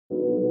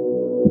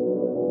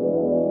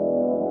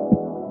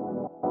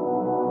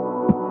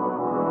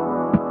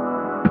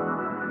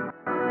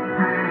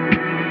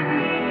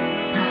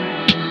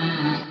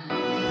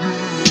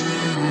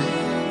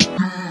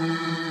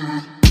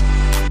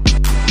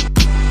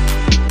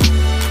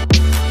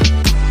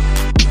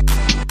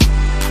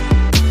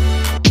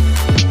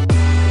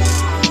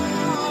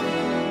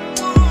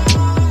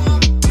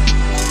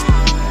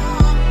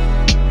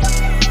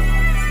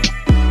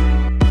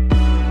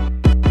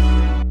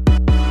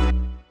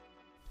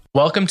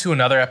Welcome to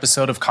another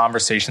episode of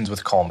Conversations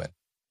with Coleman.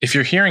 If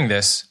you're hearing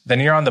this, then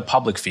you're on the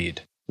public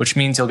feed, which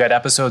means you'll get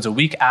episodes a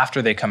week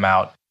after they come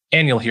out,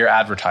 and you'll hear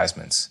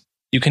advertisements.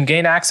 You can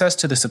gain access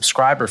to the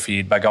subscriber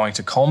feed by going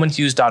to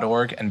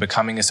colemanhughes.org and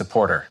becoming a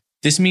supporter.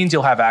 This means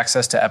you'll have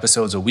access to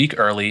episodes a week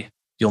early,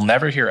 you'll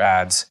never hear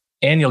ads,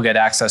 and you'll get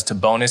access to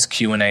bonus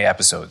Q&A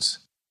episodes.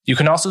 You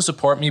can also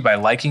support me by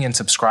liking and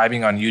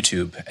subscribing on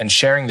YouTube and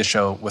sharing the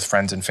show with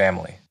friends and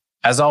family.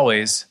 As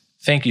always,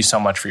 thank you so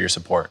much for your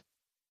support.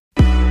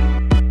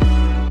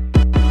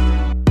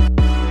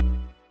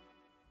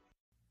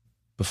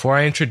 Before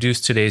I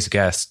introduce today's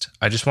guest,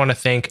 I just want to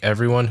thank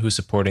everyone who's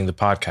supporting the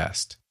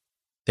podcast.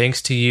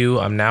 Thanks to you,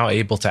 I'm now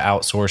able to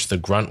outsource the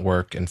grunt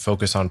work and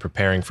focus on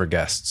preparing for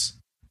guests.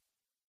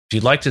 If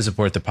you'd like to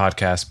support the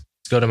podcast,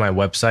 go to my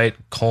website,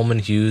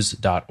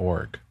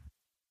 colemanhughes.org.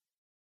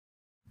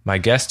 My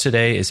guest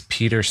today is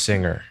Peter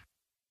Singer.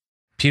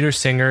 Peter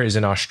Singer is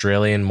an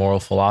Australian moral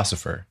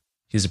philosopher.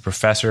 He's a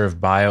professor of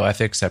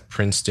bioethics at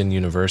Princeton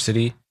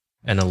University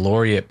and a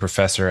laureate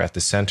professor at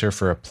the Centre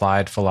for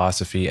Applied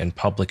Philosophy and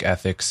Public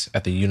Ethics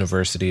at the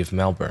University of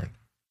Melbourne.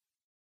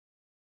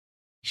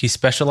 He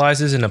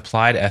specializes in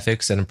applied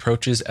ethics and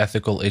approaches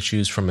ethical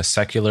issues from a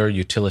secular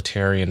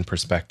utilitarian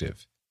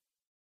perspective.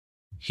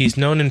 He's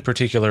known in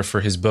particular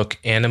for his book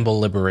Animal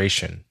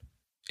Liberation,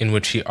 in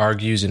which he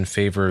argues in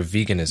favor of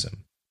veganism,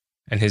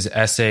 and his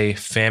essay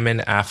Famine,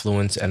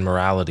 Affluence, and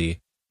Morality,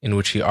 in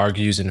which he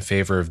argues in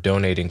favor of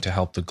donating to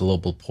help the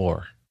global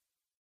poor.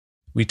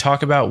 We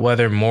talk about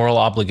whether moral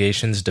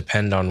obligations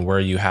depend on where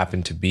you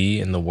happen to be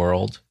in the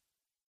world.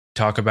 We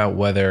talk about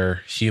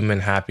whether human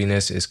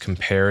happiness is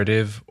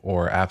comparative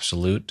or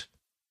absolute.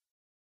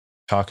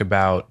 We talk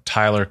about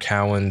Tyler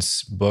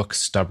Cowen's book,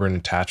 Stubborn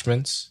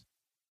Attachments.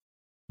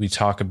 We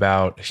talk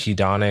about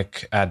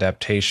hedonic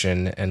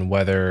adaptation and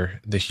whether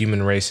the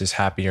human race is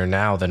happier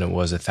now than it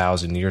was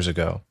 1,000 years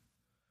ago.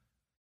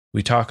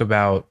 We talk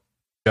about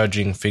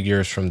judging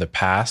figures from the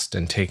past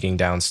and taking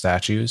down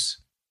statues.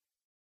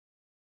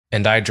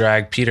 And I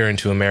drag Peter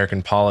into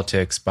American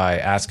politics by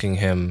asking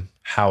him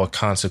how a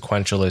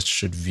consequentialist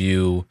should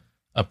view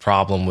a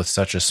problem with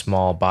such a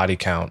small body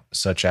count,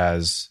 such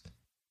as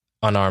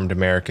unarmed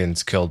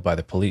Americans killed by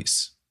the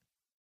police.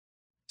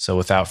 So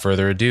without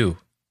further ado,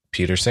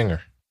 Peter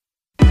Singer.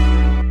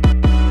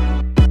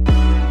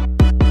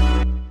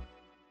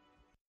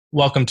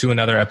 Welcome to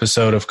another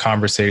episode of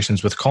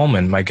Conversations with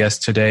Coleman. My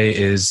guest today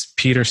is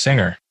Peter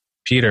Singer.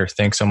 Peter,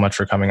 thanks so much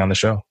for coming on the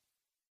show.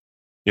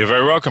 You're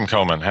very welcome,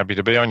 Coleman. Happy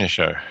to be on your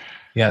show.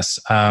 Yes.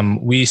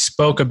 We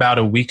spoke about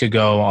a week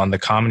ago on the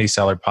Comedy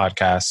Cellar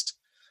podcast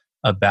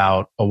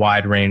about a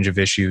wide range of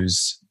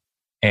issues,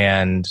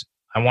 and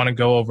I want to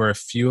go over a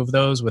few of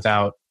those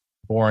without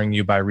boring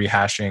you by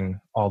rehashing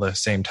all the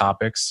same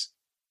topics.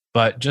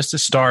 But just to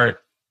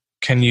start,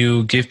 can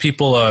you give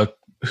people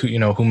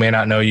who may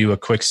not know you a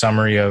quick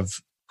summary of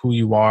who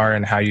you are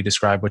and how you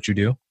describe what you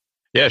do?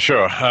 Yeah,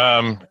 sure.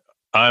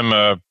 I'm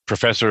a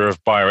professor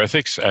of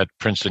bioethics at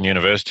Princeton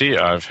University.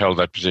 I've held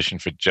that position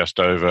for just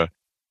over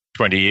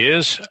 20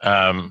 years.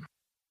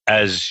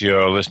 As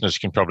your listeners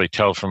can probably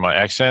tell from my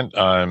accent,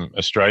 I'm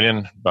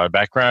Australian by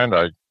background.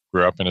 I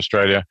grew up in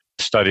Australia,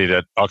 studied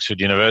at Oxford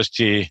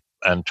University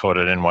and taught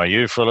at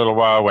NYU for a little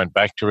while, went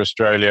back to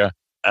Australia,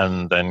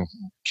 and then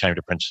came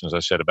to Princeton, as I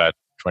said, about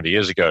 20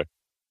 years ago.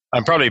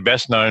 I'm probably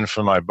best known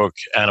for my book,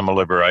 Animal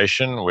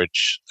Liberation,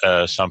 which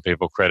some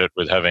people credit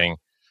with having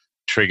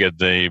triggered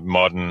the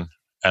modern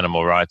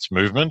animal rights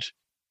movement.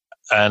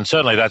 And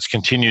certainly that's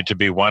continued to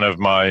be one of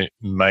my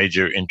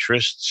major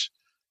interests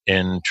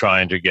in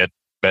trying to get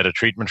better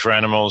treatment for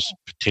animals,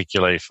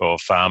 particularly for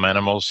farm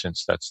animals,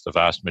 since that's the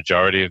vast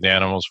majority of the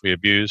animals we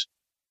abuse.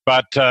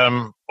 But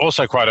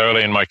also quite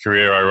early in my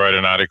career, I wrote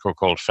an article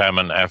called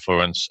Famine,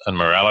 Affluence, and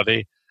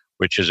Morality,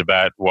 which is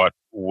about what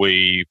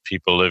we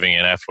people living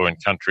in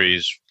affluent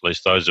countries, at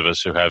least those of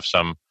us who have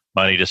some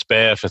money to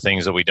spare for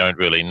things that we don't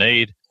really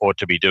need, ought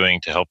to be doing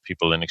to help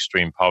people in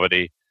extreme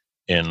poverty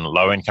in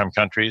low-income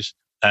countries.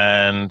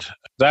 And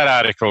that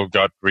article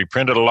got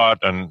reprinted a lot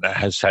and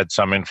has had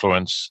some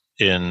influence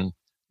in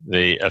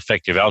the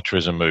effective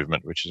altruism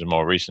movement, which is a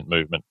more recent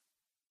movement.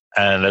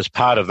 And as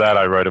part of that,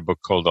 I wrote a book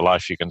called The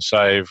Life You Can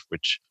Save,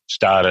 which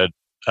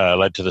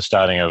led to the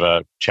starting of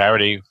a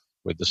charity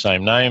with the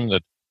same name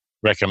that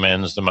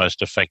recommends the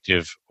most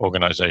effective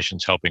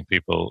organizations helping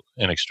people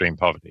in extreme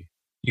poverty.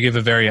 You give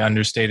a very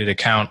understated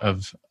account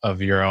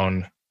of your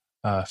own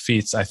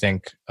feats, I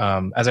think.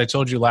 As I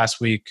told you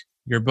last week,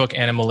 your book,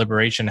 Animal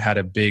Liberation, had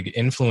a big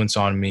influence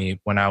on me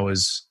when I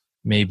was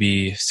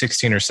maybe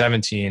 16 or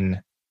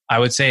 17. I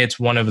would say it's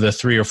one of the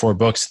 3 or 4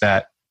 books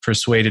that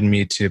persuaded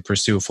me to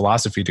pursue a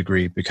philosophy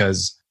degree,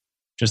 because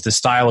just the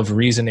style of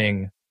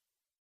reasoning,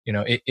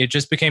 it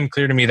just became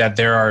clear to me that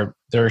there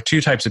are 2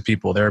 types of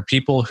people. There are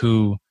people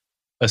who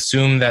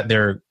assume that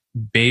their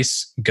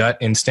base gut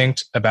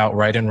instinct about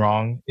right and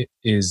wrong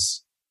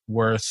is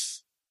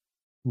worth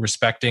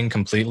respecting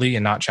completely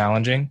and not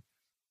challenging.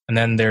 And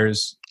then there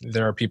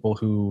are people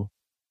who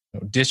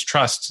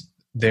distrust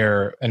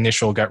their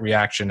initial gut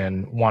reaction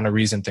and want to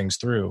reason things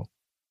through.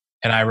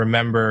 And I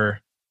remember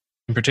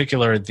in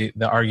particular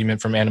the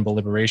argument from animal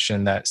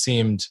liberation that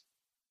seemed,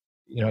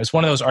 it's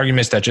one of those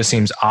arguments that just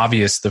seems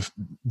obvious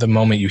the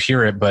moment you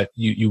hear it, but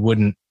you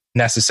wouldn't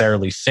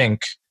necessarily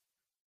think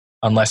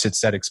unless it's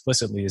said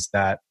explicitly, is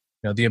that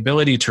the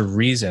ability to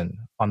reason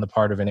on the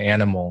part of an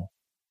animal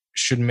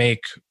should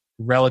make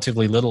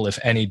relatively little, if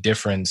any,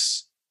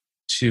 difference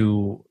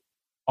to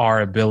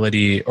our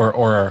ability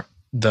or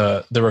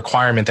the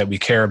requirement that we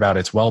care about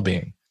its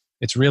well-being.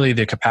 It's really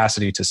the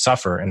capacity to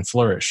suffer and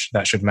flourish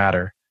that should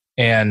matter.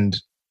 And,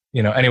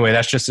 anyway,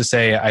 that's just to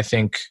say, I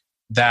think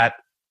that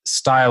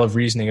style of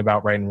reasoning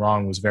about right and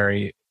wrong was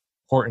very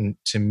important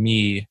to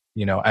me,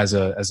 as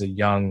a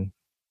young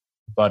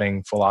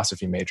budding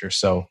philosophy major.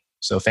 So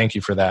thank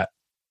you for that.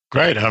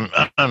 Great.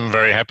 I'm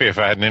very happy if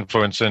I had an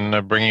influence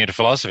in bringing you to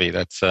philosophy.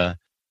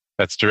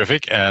 That's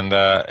terrific. And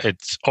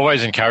it's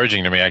always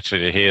encouraging to me,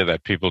 actually, to hear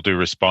that people do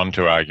respond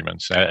to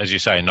arguments. As you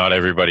say, not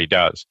everybody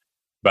does.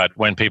 But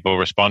when people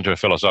respond to a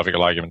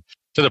philosophical argument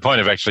to the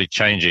point of actually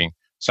changing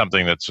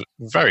something that's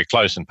very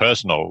close and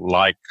personal,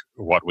 like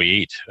what we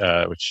eat,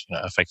 which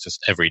affects us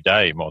every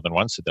day, more than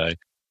once a day,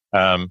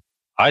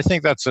 I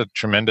think that's a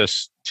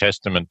tremendous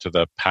testament to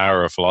the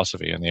power of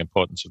philosophy and the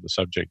importance of the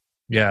subject.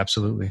 Yeah,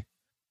 absolutely.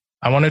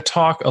 I want to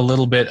talk a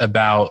little bit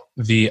about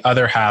the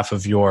other half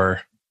of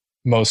your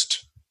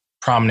most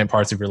prominent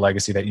parts of your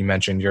legacy that you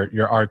mentioned,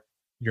 your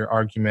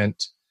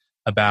argument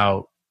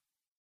about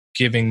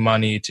giving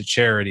money to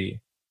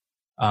charity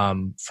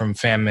from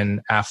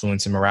famine,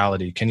 affluence, and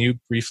morality. Can you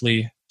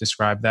briefly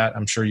describe that?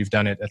 I'm sure you've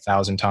done it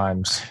 1,000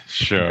 times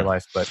in your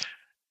life, but...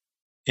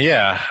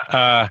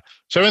 Yeah.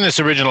 So in this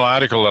original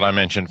article that I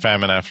mentioned,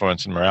 Famine,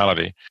 Affluence, and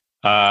Morality,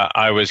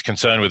 I was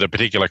concerned with a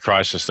particular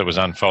crisis that was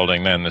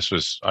unfolding then.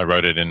 I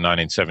wrote it in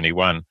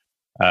 1971.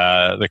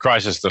 The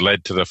crisis that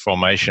led to the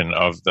formation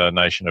of the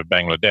nation of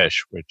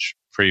Bangladesh, which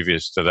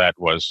previous to that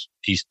was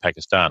East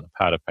Pakistan, a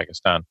part of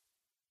Pakistan.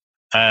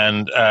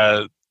 And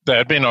there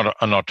had been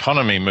an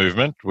autonomy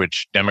movement,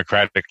 which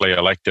democratically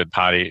elected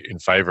party in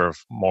favor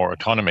of more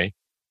autonomy.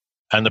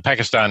 And the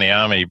Pakistani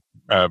army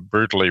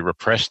brutally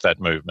repressed that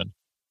movement.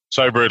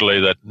 So brutally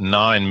that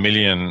 9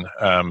 million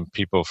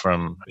people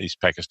from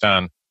East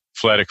Pakistan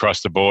fled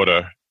across the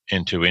border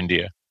into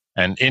India.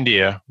 And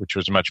India, which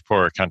was a much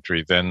poorer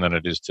country then than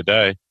it is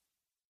today,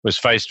 was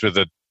faced with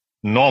the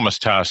enormous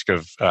task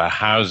of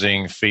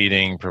housing,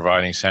 feeding,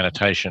 providing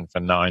sanitation for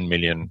 9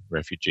 million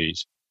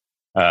refugees.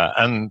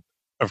 And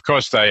of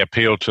course, they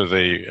appealed to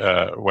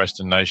the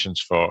Western nations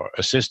for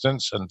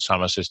assistance, and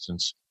some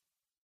assistance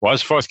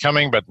was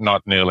forthcoming, but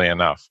not nearly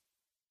enough.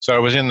 So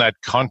it was in that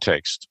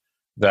context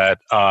that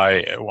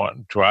I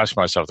want to ask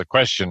myself the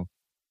question,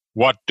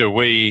 what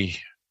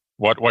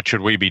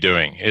should we be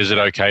doing? Is it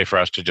okay for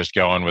us to just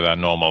go on with our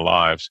normal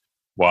lives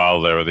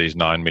while there are these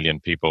 9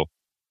 million people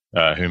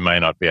who may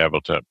not be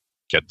able to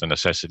get the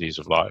necessities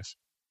of life?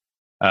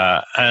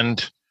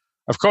 And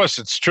of course,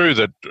 it's true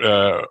that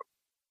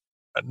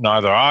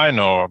neither I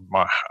nor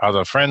my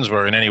other friends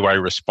were in any way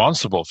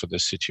responsible for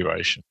this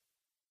situation.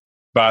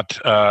 But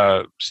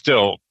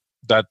still,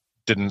 that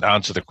didn't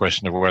answer the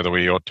question of whether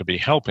we ought to be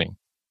helping.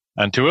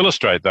 And to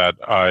illustrate that,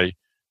 I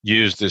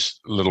used this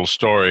little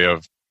story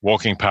of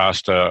walking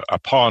past a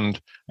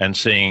pond and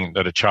seeing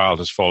that a child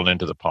has fallen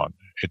into the pond.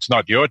 It's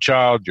not your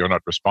child. You're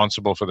not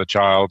responsible for the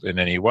child in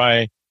any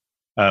way.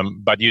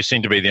 But you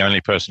seem to be the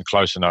only person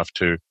close enough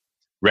to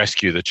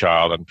rescue the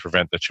child and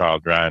prevent the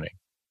child drowning.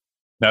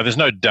 Now, there's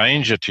no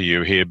danger to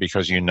you here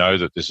because you know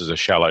that this is a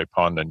shallow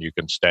pond and you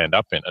can stand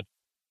up in it.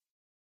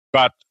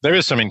 But there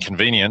is some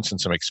inconvenience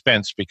and some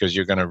expense because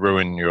you're going to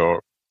ruin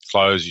your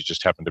clothes. You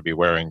just happen to be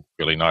wearing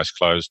really nice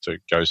clothes to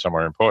go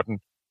somewhere important.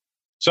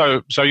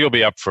 So you'll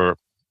be up for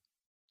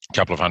a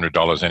couple of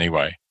 $100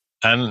 anyway.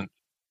 And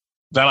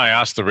then I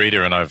asked the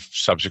reader, and I've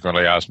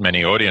subsequently asked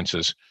many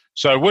audiences,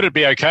 so would it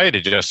be okay to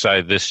just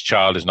say this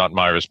child is not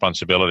my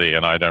responsibility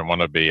and I don't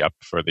want to be up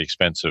for the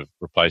expense of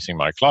replacing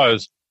my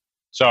clothes,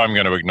 so I'm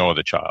going to ignore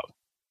the child?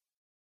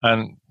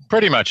 And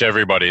pretty much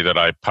everybody that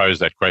I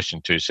posed that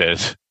question to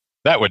says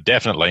that would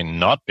definitely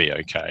not be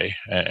okay.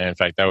 In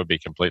fact, that would be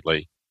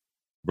completely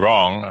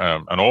wrong,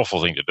 an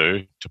awful thing to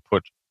do, to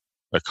put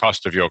the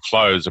cost of your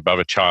clothes above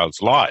a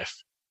child's life.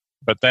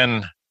 But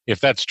then, if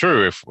that's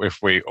true,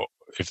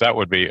 if that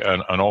would be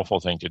an awful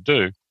thing to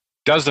do,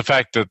 does the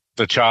fact that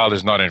the child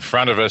is not in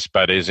front of us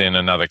but is in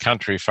another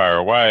country far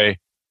away,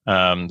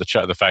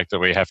 the fact that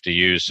we have to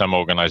use some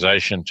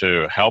organization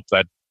to help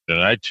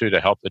donate to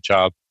help the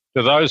child,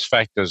 do those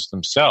factors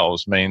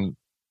themselves mean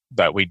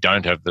that we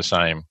don't have the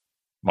same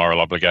moral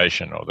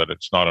obligation, or that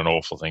it's not an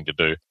awful thing to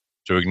do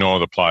to ignore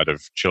the plight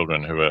of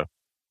children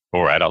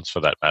or adults for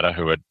that matter,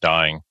 who are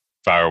dying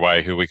far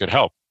away, who we could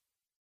help?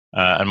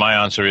 And my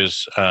answer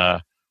is,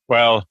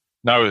 well,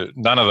 no,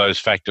 none of those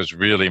factors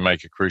really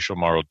make a crucial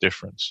moral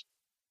difference.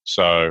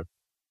 So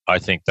I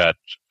think that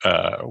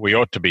we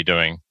ought to be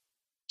doing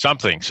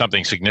something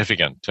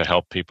significant to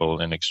help people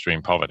in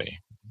extreme poverty.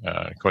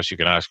 Of course, you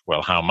can ask,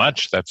 well, how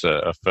much? That's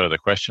a further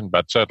question,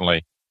 but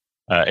certainly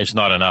it's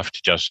not enough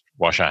to just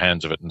wash our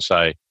hands of it and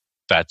say,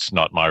 that's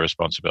not my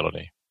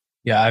responsibility.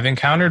 Yeah, I've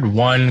encountered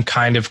one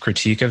kind of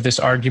critique of this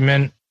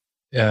argument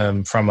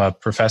from a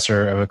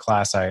professor of a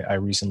class I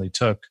recently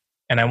took.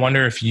 And I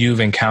wonder if you've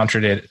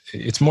encountered it.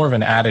 It's more of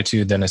an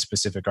attitude than a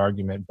specific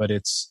argument, but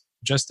it's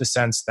just the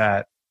sense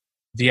that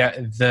the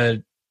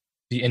the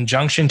the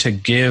injunction to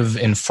give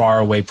in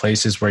faraway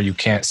places where you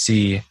can't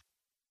see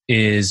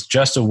is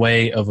just a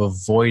way of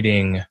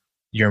avoiding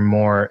your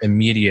more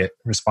immediate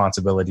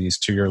responsibilities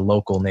to your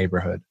local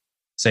neighborhood.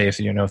 Say if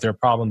there are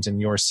problems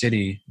in your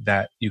city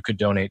that you could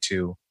donate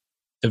to,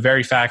 the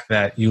very fact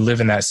that you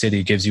live in that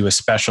city gives you a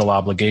special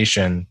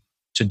obligation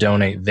to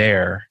donate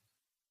there.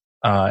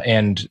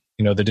 And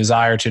the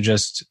desire to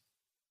just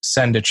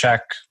send a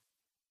check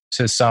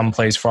to some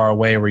place far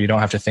away where you don't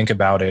have to think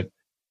about it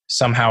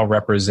somehow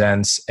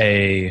represents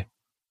a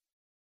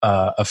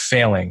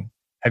failing.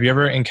 Have you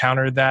ever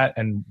encountered that,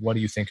 and what do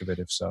you think of it,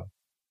 if so?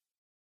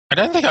 I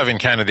don't think I've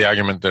encountered the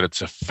argument that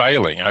it's a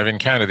failing. I've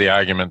encountered the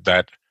argument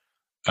that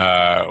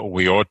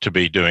we ought to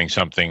be doing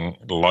something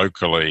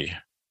locally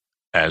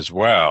as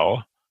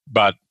well.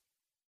 But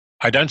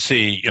I don't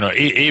see,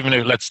 even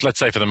if let's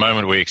say for the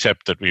moment we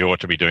accept that we ought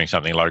to be doing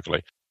something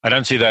locally, I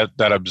don't see that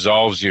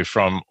absolves you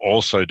from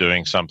also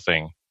doing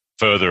something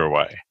further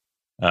away.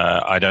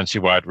 I don't see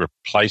why it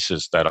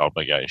replaces that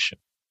obligation.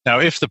 Now,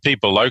 if the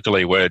people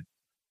locally were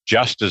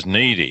just as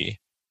needy,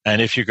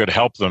 and if you could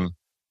help them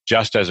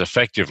just as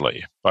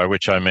effectively, by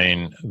which I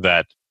mean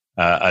that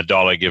a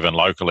dollar given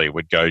locally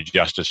would go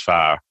just as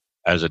far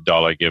as a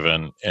dollar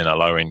given in a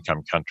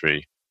low-income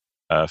country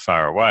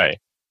far away,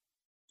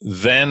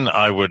 then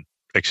I would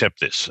accept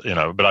this,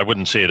 but I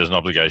wouldn't see it as an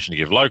obligation to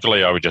give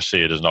locally. I would just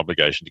see it as an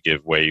obligation to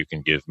give where you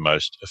can give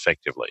most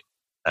effectively.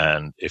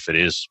 And if it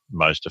is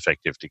most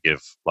effective to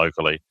give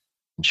locally,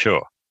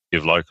 sure,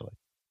 give locally.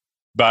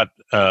 But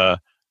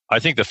I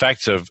think the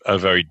facts are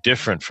very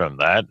different from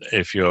that.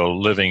 If you're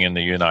living in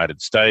the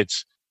United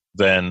States,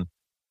 then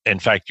in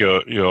fact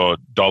your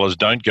dollars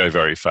don't go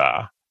very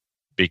far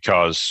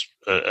because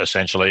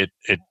essentially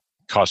it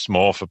costs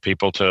more for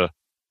people to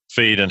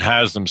feed and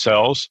house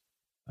themselves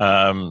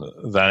than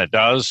it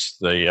does.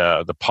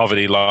 The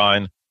poverty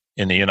line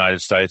in the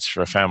United States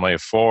for a family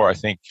of four, I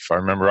think, if I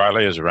remember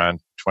rightly, is around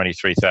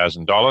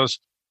 $23,000,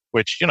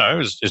 which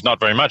is not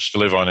very much to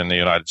live on in the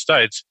United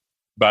States.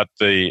 But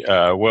the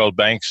World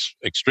Bank's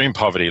extreme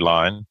poverty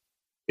line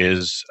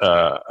is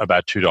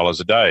about $2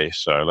 a day,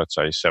 so let's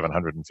say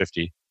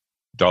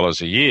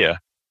 $750 a year.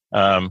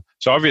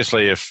 So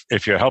obviously,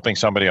 if you're helping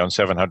somebody on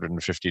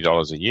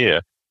 $750 a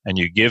year, and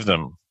you give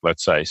them,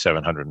 let's say,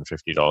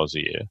 $750 a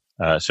year,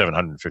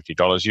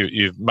 $750,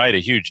 you've made a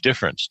huge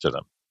difference to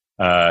them.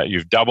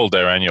 You've doubled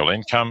their annual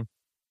income.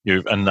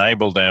 You've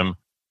enabled them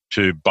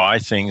to buy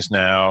things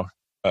now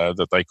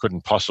that they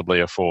couldn't possibly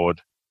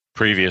afford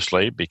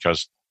previously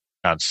because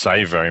can't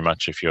save very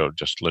much if you're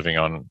just living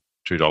on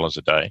 $2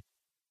 a day.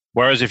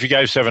 Whereas if you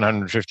gave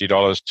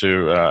 $750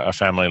 to a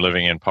family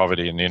living in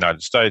poverty in the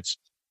United States,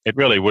 it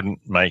really wouldn't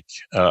make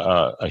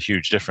a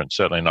huge difference,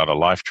 certainly not a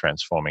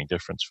life-transforming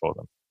difference for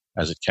them,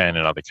 as it can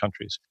in other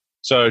countries.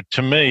 So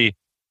to me,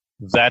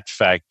 that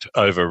fact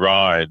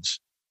overrides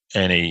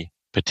any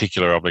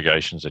particular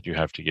obligations that you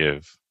have to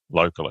give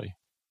locally.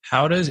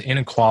 How does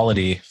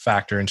inequality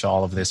factor into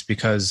all of this?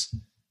 Because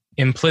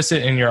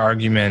implicit in your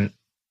argument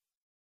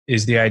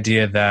is the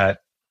idea that,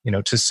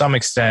 to some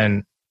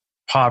extent,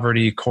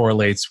 poverty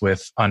correlates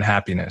with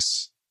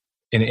unhappiness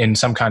in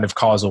some kind of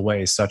causal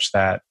way, such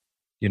that,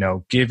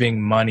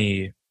 giving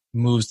money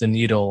moves the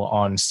needle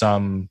on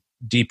some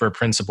deeper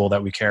principle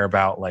that we care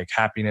about, like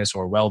happiness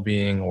or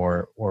well-being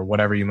or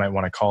whatever you might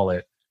want to call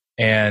it.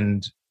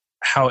 And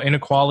how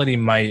inequality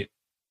might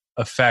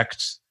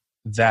affect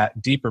that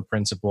deeper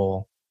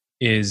principle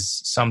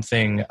is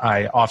something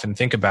I often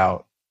think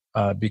about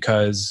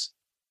because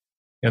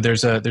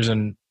there's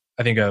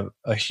I think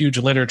a huge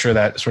literature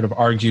that sort of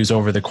argues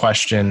over the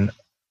question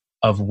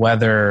of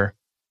whether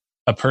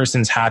a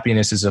person's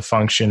happiness is a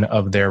function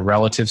of their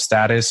relative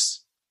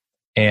status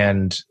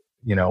and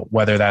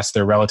whether that's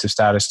their relative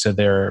status to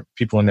their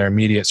people in their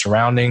immediate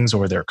surroundings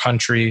or their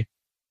country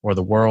or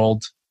the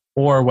world,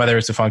 or whether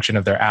it's a function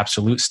of their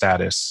absolute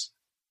status.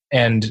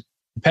 And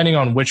depending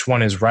on which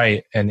one is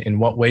right and in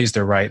what ways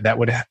they're right, that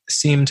would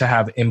seem to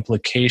have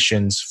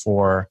implications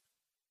for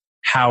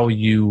how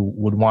you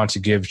would want to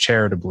give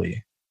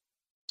charitably.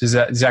 Does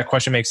that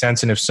question make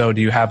sense? And if so,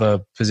 do you have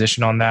a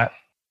position on that?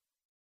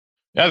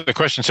 Yeah, the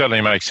question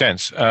certainly makes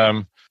sense.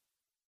 I'm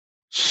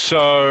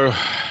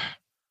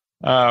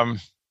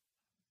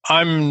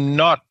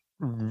not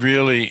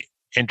really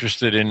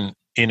interested in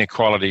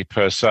inequality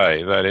per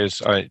se. That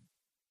is,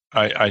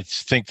 I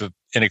think that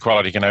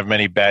inequality can have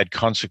many bad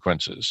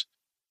consequences,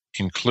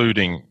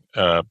 including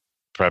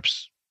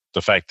perhaps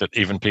the fact that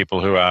even people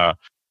who are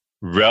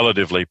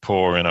relatively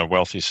poor in a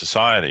wealthy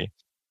society,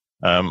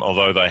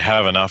 although they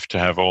have enough to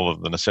have all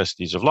of the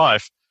necessities of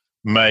life,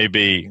 may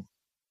be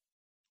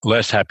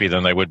less happy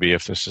than they would be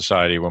if the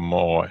society were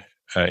more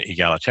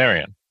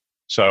egalitarian.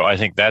 So I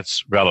think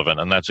that's relevant,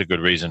 and that's a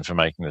good reason for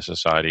making the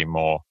society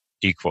more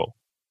equal.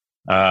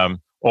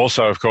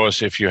 Also, of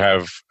course, if you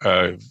have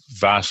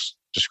vast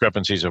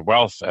discrepancies of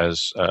wealth,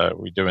 as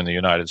we do in the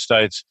United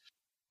States,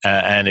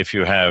 and if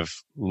you have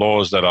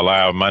laws that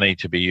allow money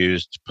to be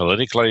used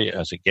politically,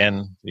 as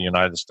again the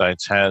United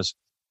States has,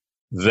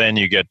 then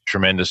you get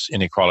tremendous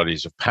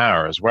inequalities of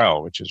power as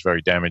well, which is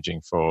very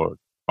damaging for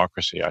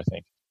democracy, I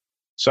think.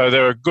 So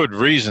there are good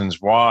reasons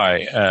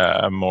why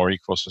a more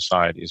equal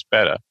society is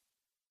better,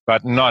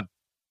 but not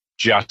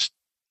just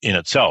in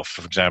itself.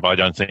 For example, I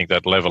don't think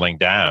that leveling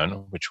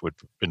down, which would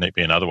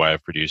be another way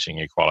of producing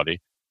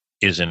equality,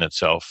 is in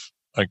itself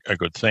a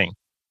good thing.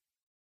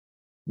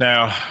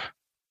 Now,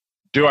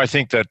 do I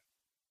think that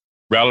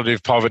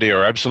relative poverty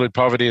or absolute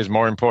poverty is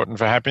more important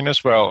for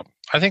happiness? Well,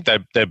 I think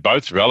they're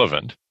both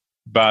relevant,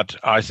 but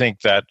I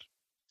think that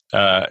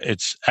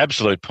it's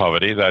absolute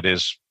poverty, that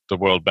is the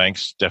World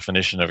Bank's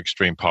definition of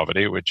extreme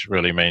poverty, which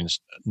really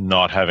means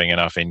not having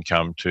enough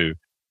income to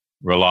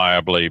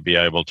reliably be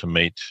able to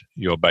meet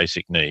your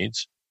basic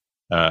needs,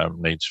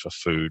 needs for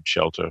food,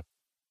 shelter,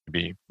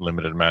 maybe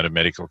limited amount of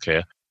medical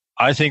care.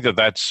 I think that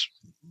that's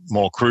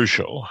more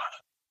crucial,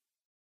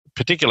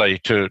 particularly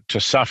to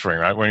suffering,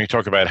 right? When you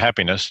talk about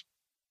happiness,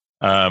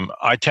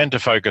 I tend to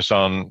focus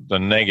on the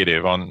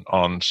negative,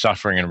 on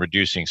suffering and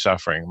reducing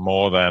suffering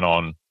more than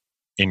on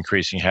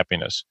increasing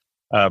happiness,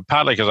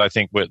 partly because I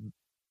think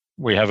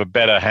we have a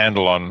better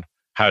handle on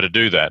how to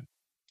do that,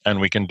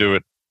 and we can do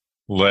it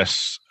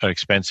less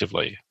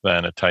expensively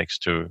than it takes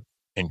to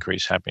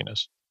increase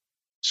happiness.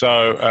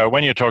 So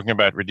when you're talking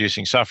about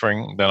reducing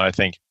suffering, then I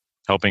think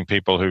helping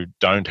people who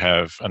don't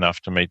have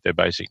enough to meet their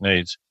basic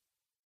needs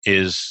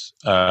is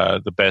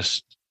the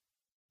best,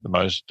 the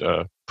most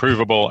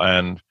provable,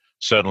 and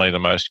certainly the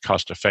most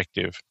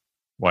cost-effective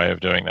way of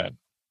doing that.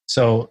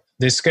 So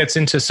this gets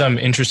into some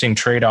interesting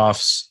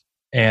trade-offs,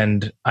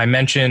 and I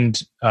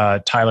mentioned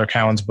Tyler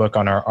Cowen's book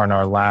on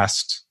our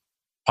last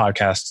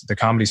podcast, the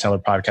Comedy Cellar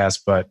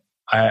podcast, but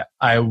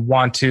I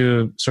want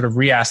to sort of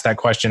re-ask that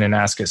question and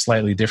ask it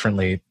slightly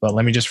differently. But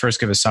let me just first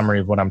give a summary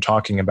of what I'm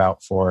talking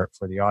about for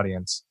the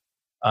audience.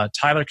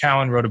 Tyler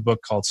Cowen wrote a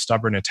book called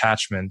Stubborn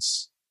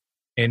Attachments,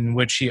 in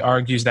which he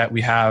argues that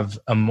we have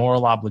a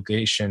moral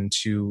obligation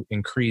to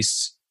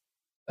increase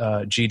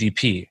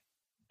GDP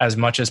as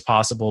much as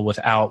possible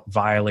without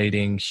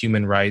violating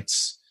human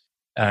rights,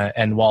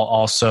 and while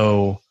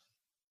also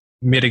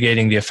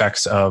mitigating the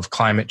effects of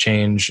climate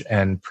change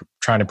and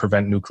trying to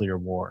prevent nuclear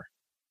war.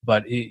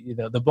 But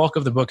the bulk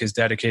of the book is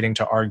dedicating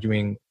to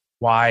arguing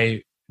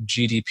why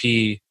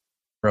GDP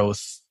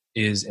growth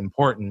is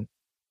important.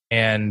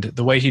 And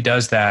the way he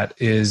does that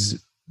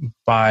is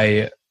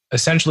by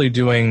essentially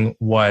doing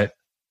what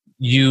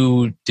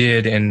you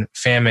did in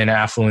Famine,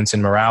 Affluence,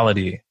 and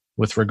Morality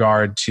with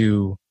regard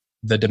to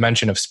the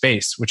dimension of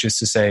space, which is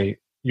to say,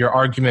 your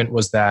argument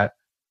was that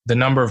the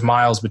number of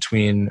miles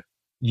between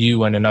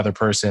you and another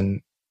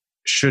person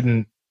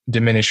shouldn't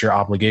diminish your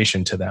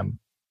obligation to them.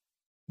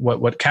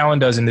 What Cowen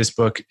does in this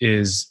book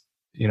is,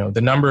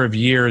 the number of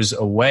years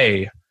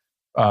away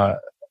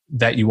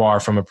that you are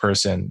from a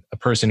person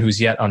who's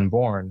yet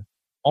unborn,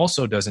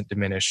 also doesn't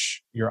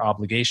diminish your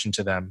obligation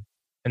to them.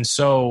 And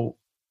so,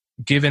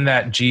 given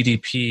that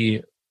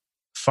GDP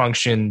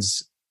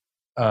functions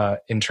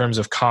in terms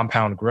of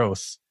compound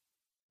growth,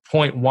 a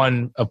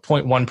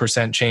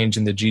 0.1% change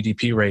in the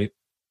GDP rate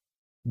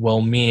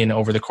will mean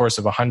over the course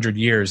of 100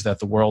 years that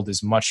the world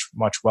is much,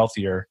 much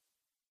wealthier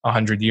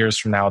 100 years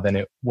from now than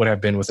it would have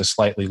been with a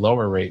slightly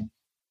lower rate.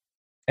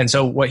 And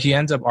so what he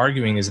ends up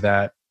arguing is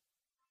that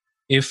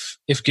if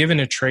given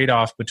a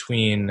trade-off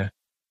between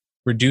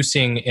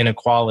reducing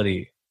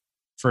inequality,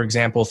 for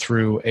example,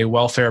 through a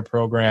welfare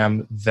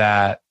program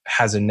that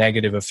has a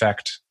negative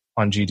effect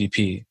on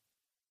GDP,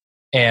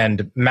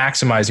 and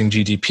maximizing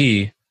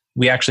GDP,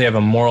 we actually have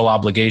a moral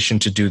obligation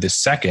to do the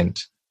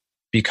second,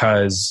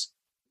 because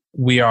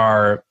we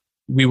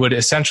would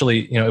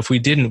essentially, if we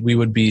didn't, we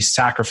would be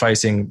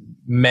sacrificing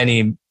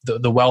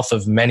the wealth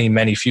of many,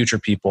 many future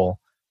people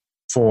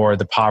for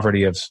the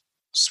poverty of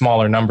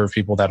smaller number of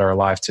people that are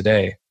alive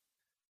today.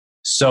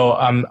 So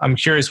I'm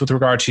curious with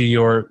regard to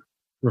your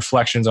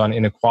reflections on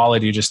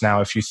inequality just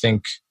now, if you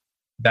think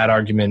that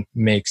argument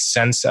makes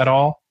sense at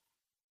all,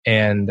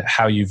 and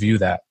how you view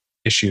that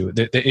issue,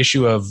 the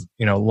issue of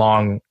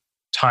long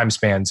time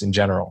spans in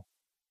general.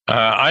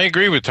 I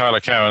agree with Tyler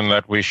Cowen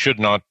that we should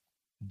not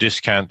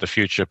discount the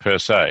future per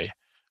se.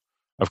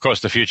 Of course,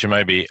 the future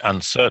may be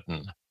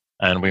uncertain,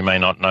 and we may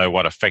not know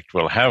what effect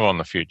we'll have on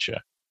the future.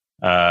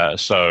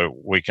 So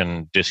we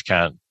can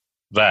discount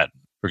that.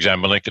 For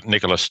example,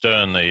 Nicholas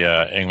Stern,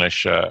 the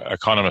English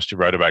economist who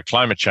wrote about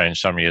climate change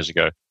some years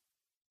ago,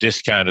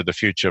 discounted the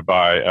future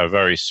by a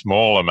very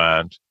small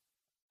amount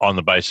on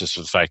the basis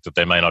of the fact that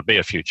there may not be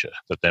a future,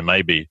 that there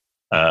may be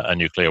a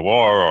nuclear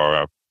war, or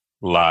a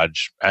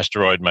large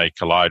asteroid may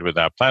collide with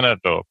our planet,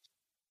 or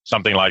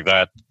something like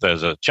that.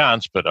 There's a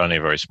chance, but only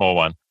a very small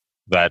one,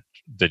 that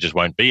there just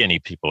won't be any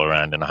people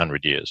around in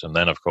 100 years. And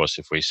then, of course,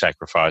 if we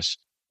sacrifice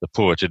the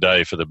poor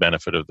today for the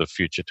benefit of the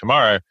future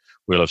tomorrow,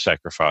 we'll have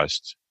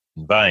sacrificed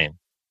in vain.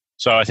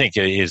 So I think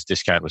his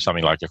discount was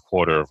something like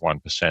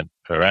 0.25%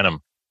 per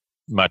annum,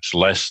 much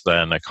less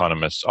than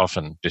economists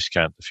often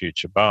discount the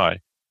future by.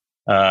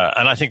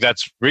 And I think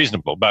that's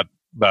reasonable, but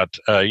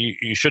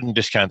you shouldn't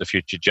discount the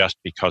future just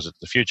because it's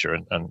the future.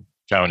 And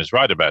Cohen is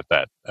right about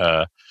that.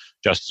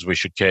 Just as we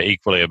should care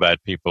equally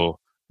about people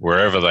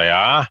wherever they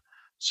are,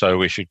 so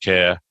we should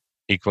care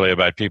equally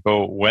about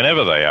people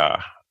whenever they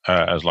are,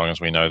 as long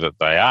as we know that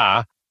they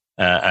are,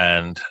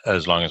 and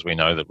as long as we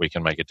know that we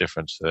can make a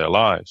difference to their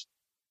lives.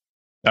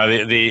 Now,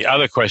 the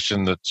other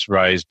question that's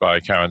raised by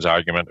Cohen's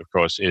argument, of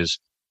course, is,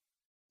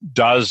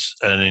 does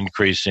an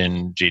increase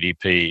in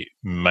GDP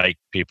make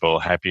people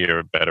happier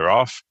or better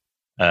off?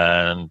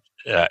 And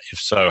if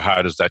so,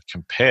 how does that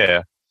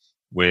compare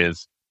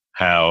with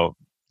how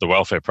the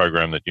welfare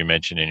program that you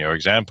mentioned in your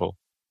example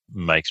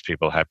makes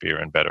people happier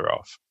and better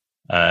off?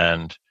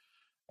 And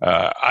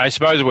I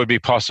suppose it would be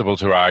possible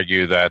to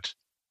argue that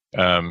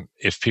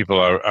if people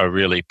are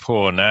really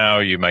poor now,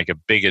 you make a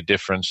bigger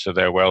difference to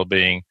their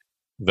well-being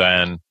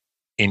than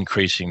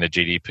increasing the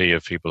GDP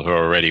of people who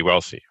are already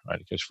wealthy, right?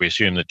 Because if we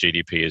assume that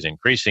GDP is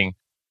increasing,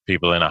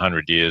 people in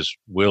 100 years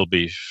will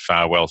be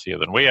far wealthier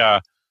than we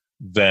are,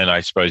 then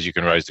I suppose you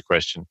can raise the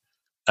question,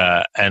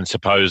 and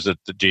suppose that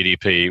the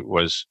GDP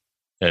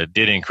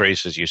did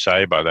increase, as you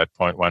say, by that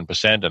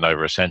 0.1%, and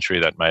over a century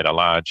that made a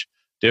large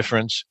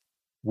difference.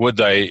 Would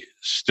they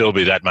still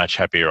be that much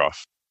happier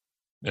off?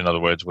 In other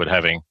words,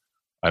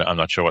 I'm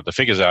not sure what the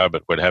figures are,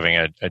 but would having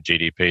a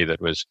GDP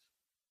that was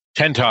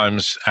 10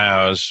 times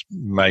ours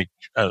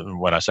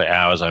when I say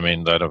ours, I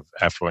mean that of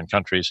affluent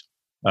countries,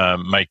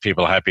 make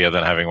people happier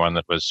than having one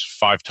that was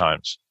 5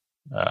 times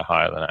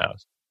higher than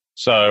ours?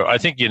 So I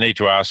think you need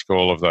to ask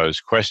all of those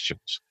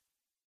questions.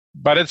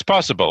 But it's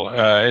possible.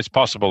 It's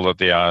possible that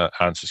the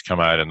answers come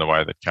out in the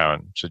way that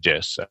Cohen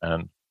suggests.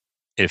 And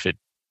if it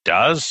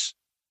does,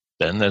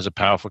 then there's a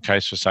powerful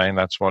case for saying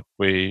that's what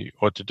we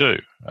ought to do.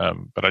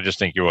 But I just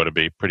think you ought to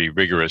be pretty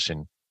rigorous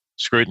in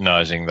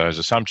scrutinizing those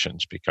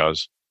assumptions,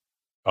 because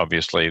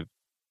obviously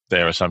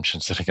they're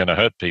assumptions that are going to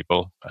hurt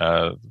people,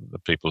 the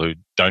people who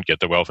don't get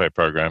the welfare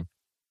program.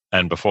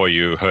 And before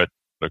you hurt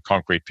the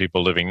concrete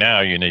people living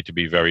now, you need to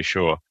be very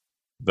sure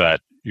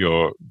that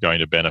you're going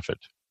to benefit,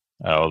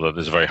 although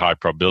there's a very high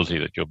probability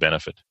that you'll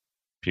benefit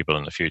people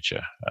in the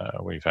future.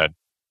 We've had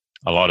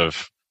a lot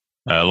of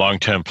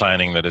long-term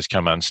planning that has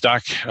come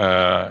unstuck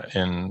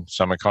in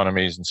some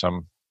economies and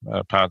some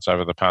parts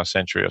over the past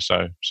century or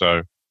so.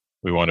 So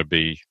we want to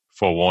be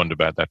forewarned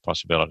about that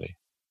possibility.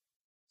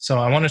 So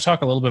I want to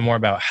talk a little bit more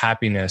about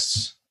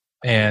happiness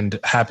and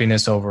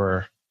happiness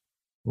over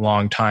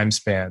long time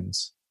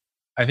spans.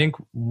 I think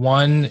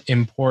one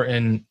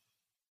important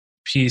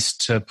piece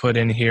to put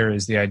in here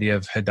is the idea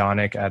of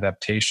hedonic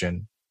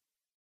adaptation,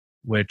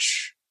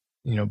 which,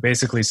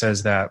 basically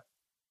says that,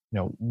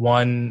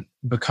 one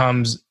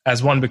becomes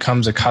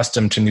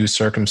accustomed to new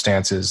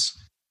circumstances,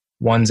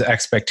 one's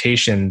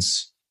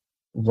expectations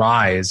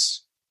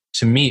rise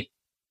to meet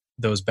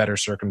those better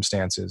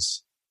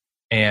circumstances.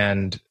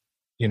 And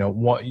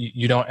what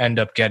you don't end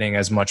up getting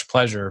as much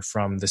pleasure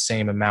from the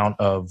same amount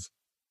of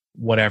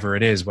whatever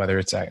it is, whether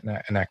it's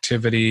an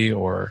activity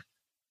or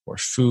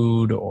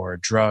food or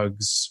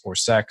drugs or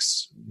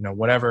sex,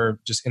 whatever,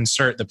 just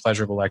insert the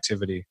pleasurable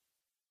activity.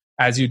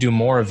 As you do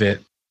more of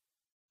it,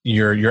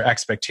 your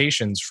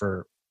expectations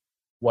for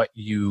what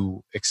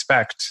you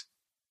expect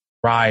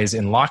rise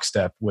in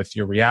lockstep with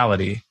your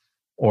reality,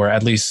 or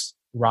at least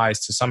rise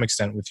to some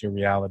extent with your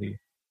reality.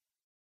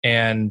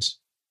 And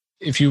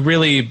if you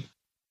really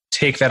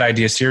take that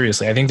idea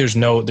seriously, I think there's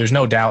no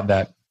doubt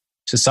that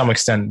to some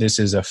extent this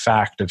is a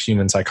fact of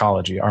human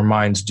psychology. Our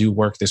minds do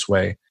work this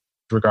way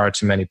with regard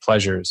to many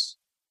pleasures,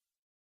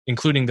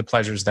 including the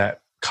pleasures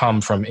that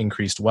come from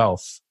increased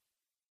wealth.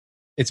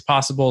 It's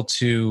possible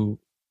to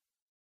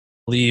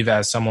believe,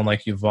 as someone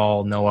like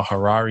Yuval Noah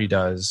Harari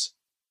does,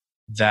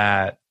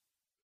 that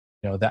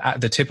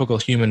the typical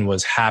human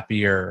was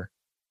happier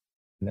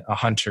in a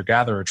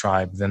hunter-gatherer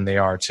tribe than they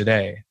are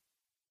today,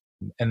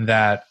 and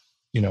that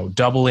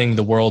doubling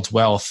the world's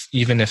wealth,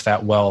 even if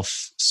that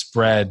wealth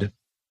spread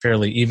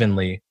fairly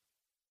evenly,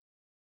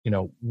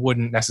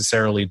 wouldn't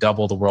necessarily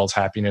double the world's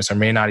happiness, or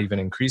may not even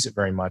increase it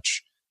very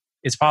much.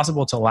 It's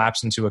possible to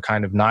lapse into a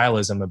kind of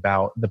nihilism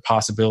about the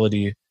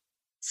possibility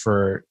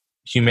for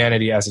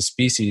humanity as a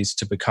species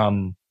to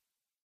become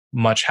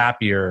much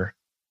happier,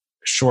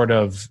 short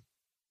of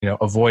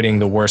avoiding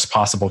the worst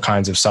possible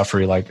kinds of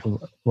suffering,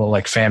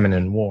 like famine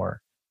and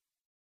war.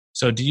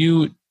 So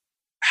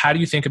how do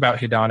you think about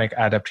hedonic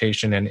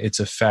adaptation and its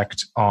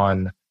effect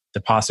on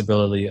the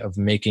possibility of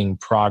making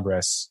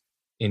progress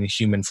in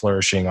human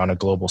flourishing on a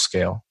global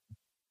scale?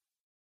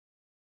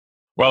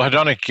 Well,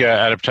 hedonic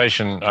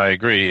adaptation, I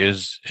agree,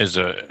 is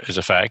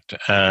a fact,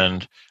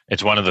 and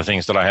it's one of the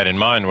things that I had in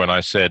mind when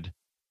I said,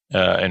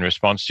 in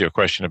response to your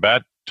question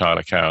about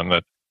Tyler Cowen,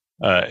 that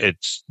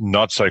it's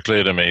not so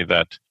clear to me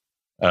that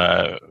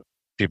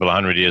people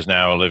 100 years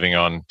now are living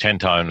on 10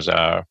 times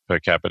our per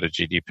capita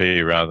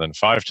GDP rather than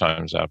 5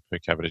 times our per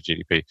capita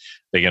GDP.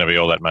 They're going to be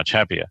all that much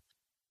happier.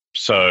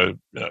 So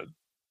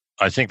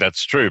I think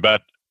that's true,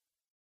 but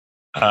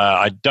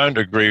I don't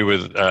agree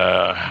with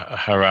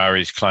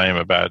Harari's claim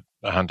about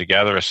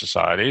hunter-gatherer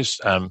societies.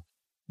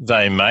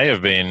 they may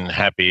have been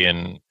happy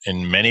in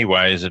many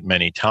ways at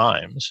many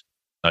times,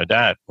 no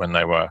doubt, when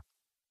they were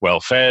well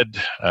fed.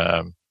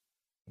 No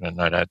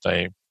doubt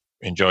they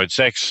enjoyed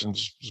sex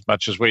as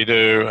much as we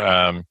do,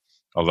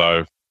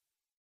 although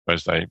I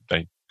suppose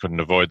they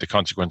couldn't avoid the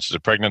consequences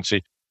of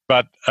pregnancy.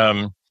 But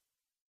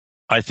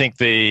I think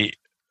the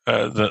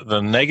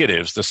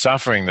negatives, the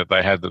suffering that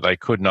they had that they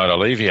could not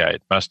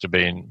alleviate, must have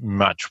been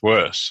much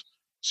worse.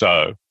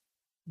 So,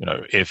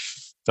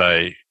 if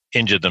they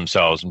injured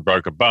themselves and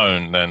broke a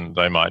bone, then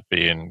they might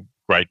be in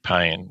great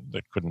pain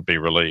that couldn't be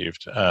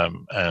relieved,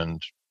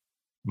 and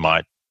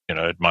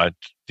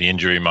the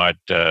injury might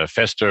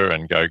fester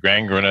and go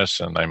gangrenous,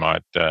 and they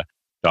might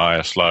die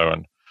a slow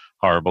and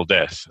horrible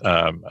death.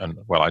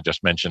 I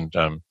just mentioned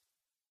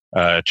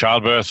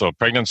childbirth or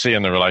pregnancy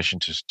in the relation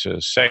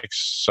to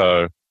sex.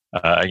 So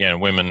again,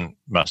 women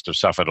must have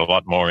suffered a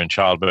lot more in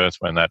childbirth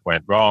when that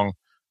went wrong.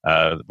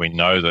 We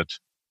know that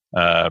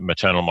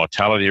maternal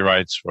mortality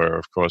rates were,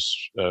 of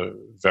course,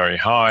 very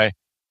high.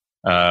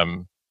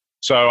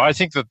 So I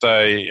think that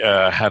they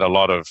had a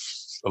lot of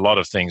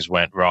things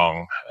went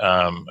wrong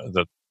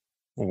that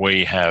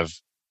we have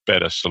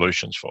better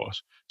solutions for.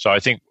 So I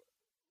think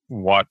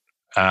what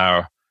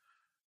our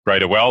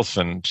greater wealth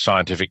and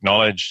scientific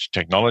knowledge,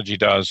 technology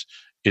does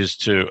is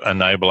to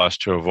enable us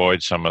to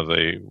avoid some of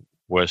the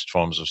worst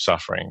forms of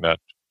suffering that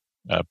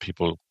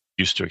people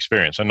used to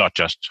experience, and not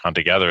just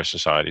hunter-gatherer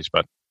societies,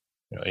 but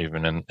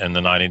even in the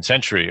 19th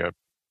century,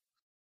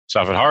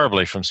 suffered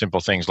horribly from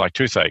simple things like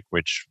toothache,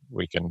 which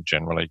we can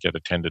generally get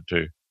attended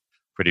to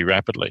pretty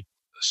rapidly.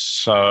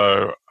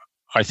 So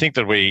I think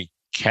that we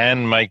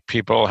can make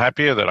people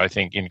happier, that I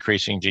think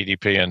increasing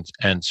GDP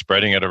and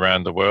spreading it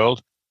around the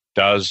world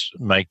does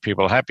make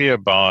people happier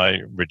by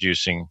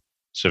reducing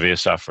severe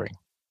suffering.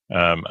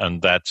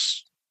 And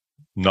that's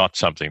not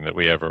something that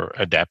we ever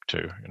adapt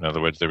to. In other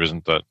words, there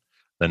isn't the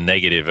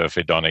negative of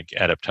hedonic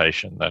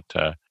adaptation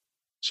that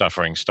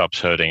suffering stops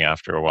hurting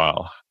after a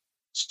while.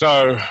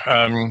 So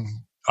I'm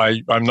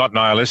not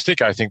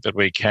nihilistic. I think that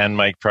we can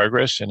make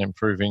progress in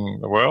improving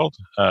the world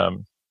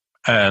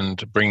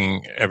and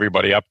bringing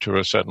everybody up to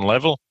a certain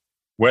level.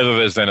 Whether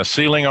there's then a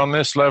ceiling on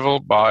this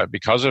level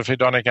because of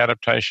hedonic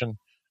adaptation,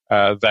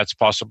 that's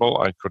possible.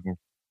 I couldn't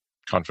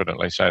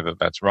confidently say that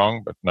that's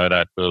wrong, but no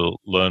doubt we'll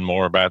learn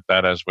more about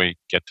that as we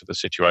get to the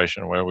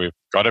situation where we've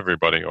got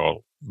everybody, or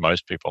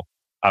most people,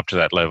 up to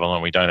that level,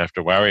 and we don't have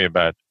to worry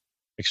about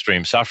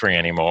extreme suffering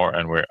anymore,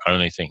 and we're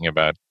only thinking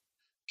about,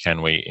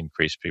 can we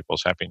increase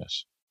people's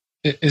happiness?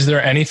 Is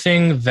there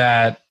anything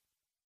that,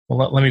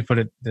 well, let me put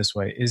it this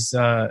way, is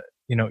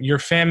your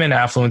famine,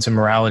 affluence, and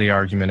morality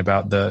argument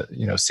about the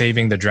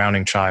saving the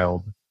drowning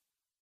child,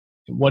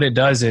 what it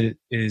does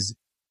is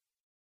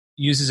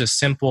uses a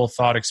simple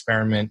thought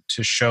experiment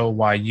to show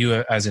why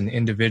you as an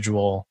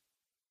individual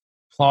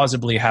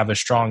plausibly have a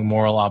strong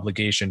moral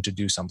obligation to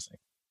do something.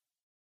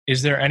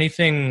 Is there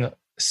anything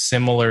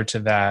similar to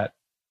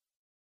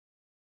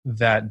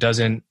that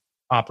doesn't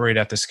operate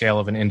at the scale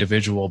of an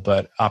individual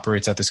but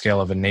operates at the scale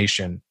of a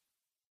nation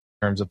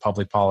in terms of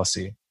public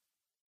policy?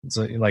 It's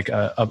like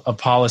a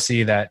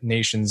policy that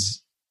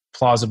nations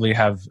plausibly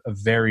have a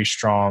very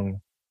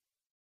strong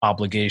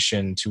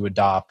obligation to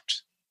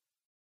adopt,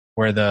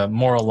 where the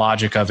moral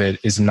logic of it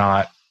is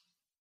not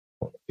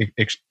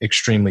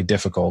extremely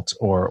difficult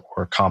or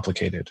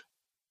complicated.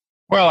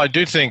 Well, I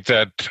do think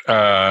that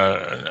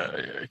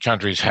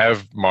countries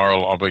have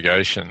moral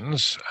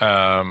obligations,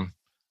 and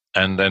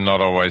they're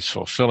not always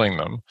fulfilling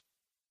them.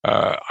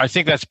 I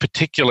think that's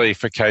particularly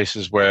for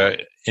cases where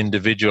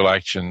individual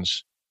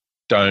actions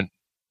don't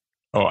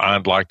or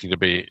aren't likely to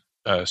be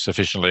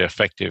sufficiently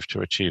effective to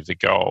achieve the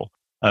goal.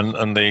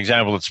 And the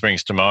example that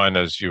springs to mind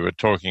as you were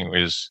talking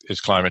is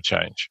climate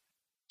change.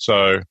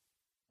 So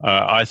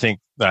I think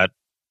that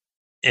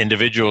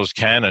individuals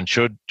can and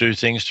should do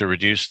things to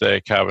reduce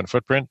their carbon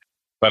footprint,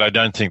 but I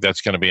don't think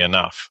that's going to be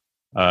enough.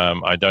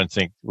 I don't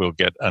think we'll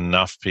get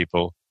enough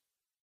people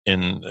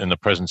in the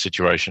present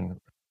situation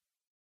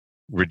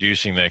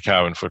reducing their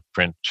carbon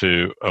footprint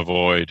to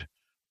avoid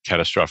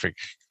catastrophic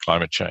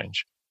climate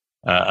change.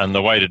 And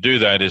the way to do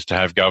that is to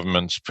have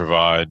governments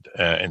provide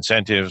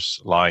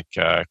incentives like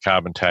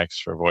carbon tax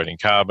for avoiding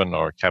carbon,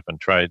 or a cap and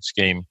trade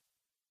scheme.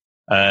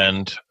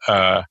 And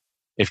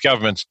if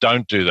governments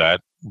don't do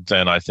that,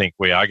 then I think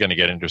we are going to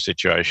get into a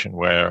situation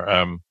where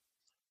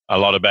a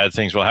lot of bad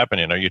things will happen.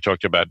 You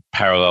talked about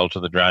parallel to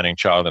the drowning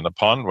child in the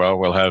pond. Well,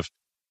 we'll have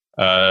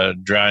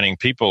drowning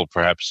people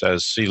perhaps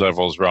as sea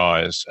levels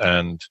rise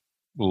and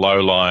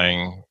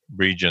low-lying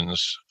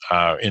regions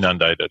are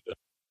inundated.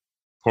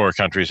 Poorer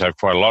countries have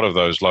quite a lot of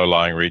those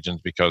low-lying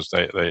regions because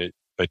they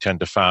tend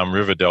to farm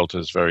river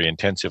deltas very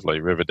intensively.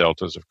 River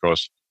deltas, of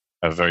course,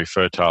 have very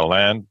fertile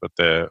land, but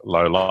they're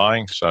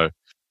low-lying. So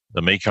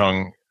the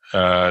Mekong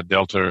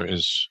Delta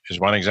is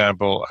one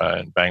example.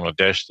 In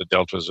Bangladesh, the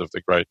deltas of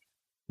the great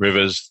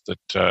rivers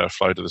that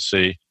flow to the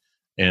sea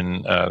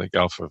in the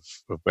Gulf of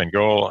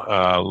Bengal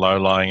are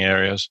low-lying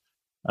areas.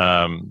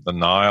 The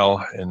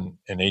Nile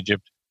in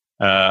Egypt.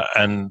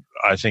 And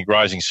I think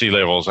rising sea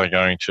levels are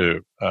going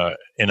to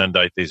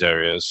inundate these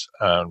areas.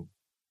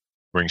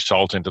 bring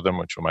salt into them,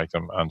 which will make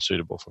them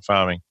unsuitable for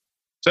farming.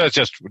 So it's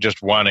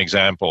just one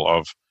example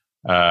of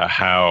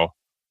how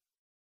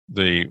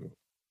the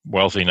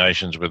wealthy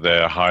nations with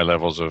their high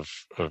levels of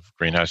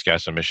greenhouse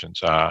gas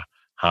emissions are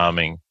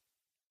harming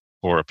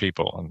poorer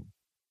people. And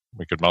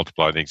we could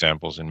multiply the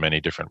examples in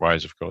many different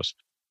ways, of course.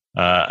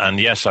 And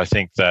yes, I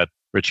think that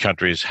rich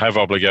countries have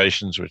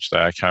obligations which they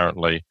are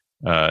currently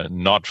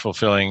not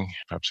fulfilling,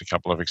 perhaps a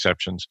couple of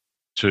exceptions,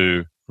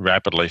 to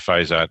rapidly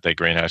phase out their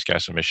greenhouse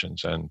gas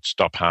emissions and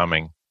stop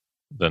harming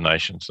the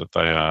nations that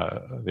they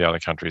are, the other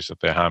countries that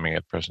they're harming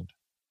at present.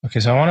 Okay,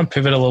 so I want to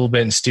pivot a little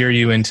bit and steer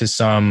you into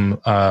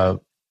some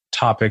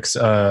topics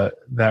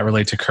that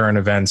relate to current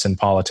events and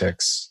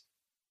politics.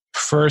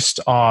 First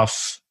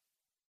off,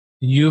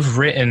 you've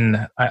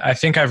written, I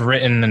think I've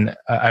read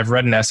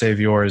an essay of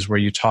yours where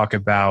you talk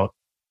about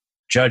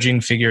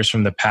judging figures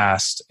from the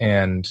past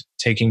and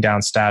taking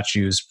down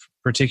statues,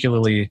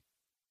 particularly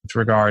with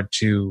regard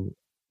to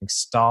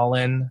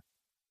Stalin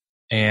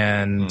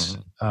and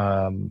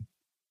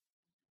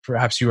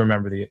perhaps you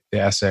remember the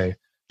essay.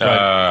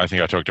 I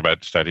think I talked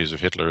about statues of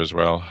Hitler as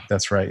well.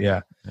 That's right,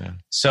 yeah.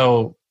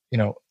 So,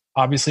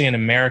 obviously in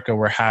America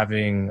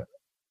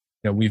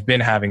we've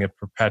been having a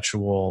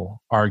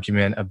perpetual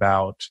argument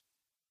about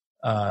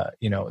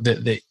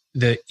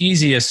the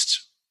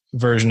easiest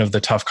version of the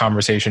tough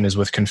conversation is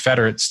with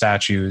Confederate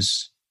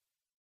statues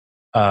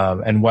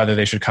and whether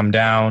they should come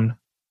down.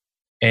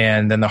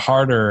 And then the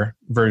harder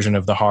version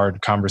of the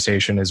hard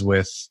conversation is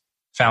with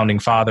founding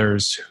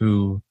fathers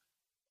who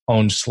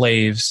owned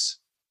slaves,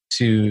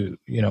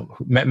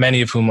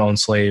 many of whom owned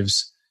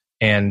slaves,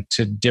 and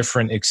to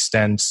different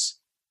extents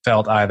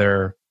felt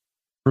either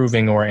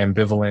approving or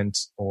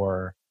ambivalent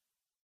or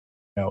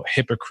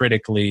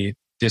hypocritically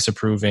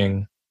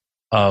disapproving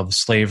of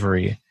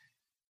slavery.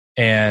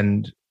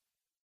 And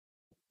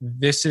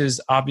this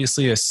is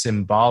obviously a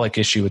symbolic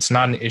issue. It's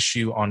not an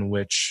issue on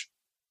which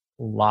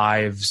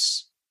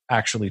lives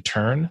actually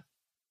turn.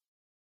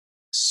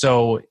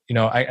 So,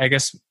 I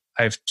guess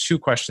I have two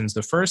questions.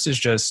 The first is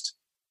just,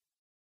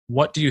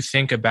 what do you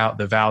think about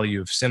the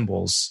value of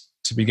symbols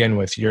to begin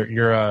with?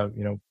 You're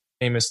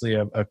famously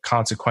a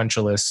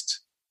consequentialist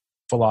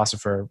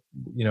philosopher,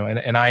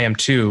 and I am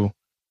too,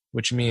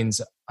 which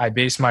means I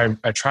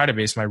try to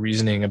base my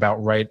reasoning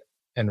about right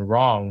and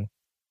wrong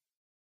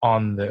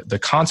on the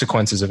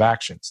consequences of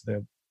actions,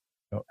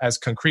 as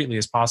concretely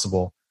as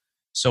possible.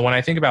 So when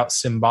I think about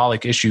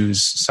symbolic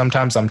issues,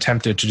 sometimes I'm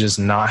tempted to just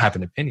not have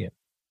an opinion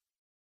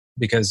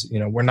because,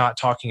 we're not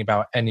talking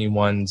about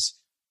anyone's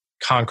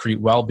concrete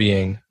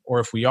well-being,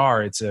 or if we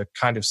are, it's a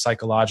kind of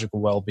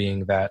psychological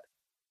well-being that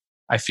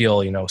I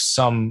feel,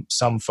 some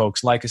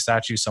folks like a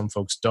statue, some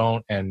folks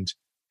don't, and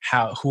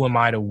who am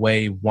I to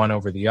weigh one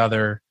over the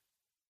other?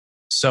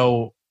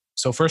 So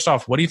first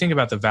off, what do you think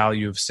about the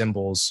value of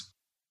symbols,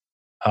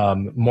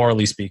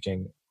 morally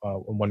speaking,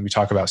 when we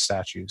talk about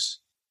statues?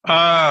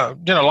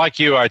 Like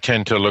you, I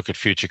tend to look at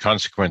future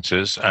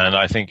consequences, and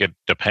I think it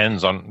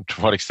depends on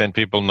to what extent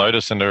people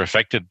notice and are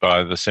affected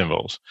by the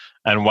symbols.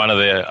 And one of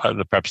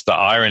the perhaps the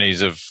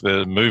ironies of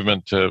the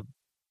movement to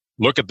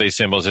look at these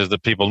symbols is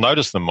that people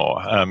notice them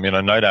more.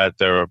 No doubt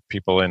there are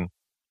people in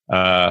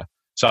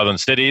southern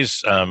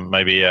cities,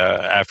 maybe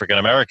African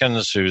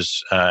Americans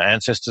whose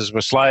ancestors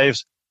were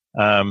slaves,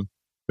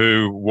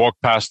 who walk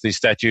past these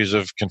statues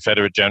of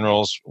Confederate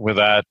generals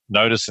without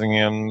noticing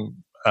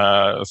them,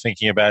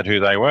 thinking about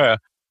who they were.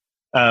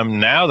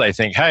 Now they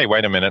think, hey,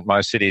 wait a minute, my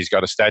city's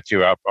got a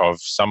statue up of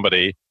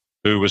somebody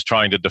who was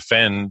trying to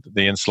defend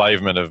the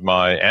enslavement of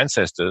my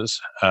ancestors,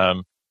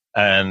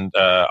 and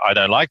I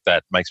don't like that.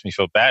 It makes me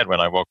feel bad when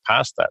I walk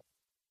past that.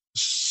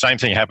 Same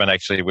thing happened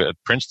actually at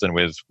Princeton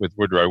with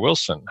Woodrow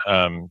Wilson,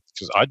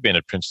 because I'd been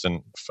at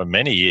Princeton for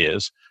many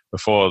years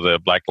before the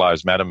Black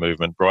Lives Matter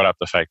movement brought up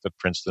the fact that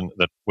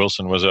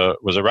Wilson was a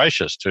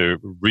racist who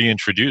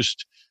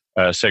reintroduced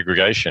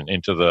segregation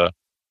into the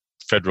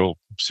federal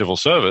civil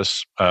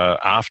service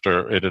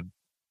after it had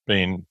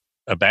been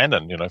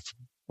abandoned,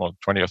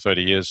 20 or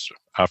 30 years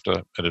after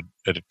it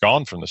had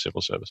gone from the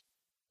civil service.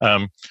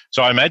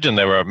 So I imagine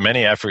there were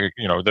many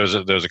there's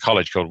a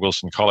college called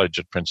Wilson College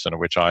at Princeton, of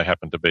which I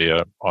happened to be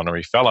an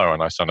honorary fellow,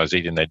 and I sometimes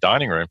eat in their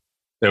dining room.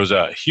 There was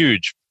a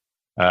huge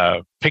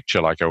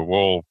picture, like a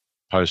wall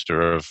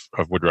poster of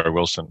Woodrow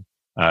Wilson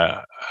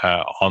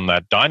on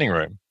that dining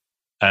room.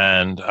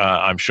 And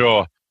I'm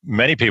sure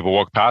many people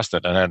walked past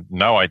it and had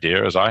no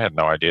idea, as I had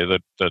no idea,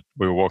 that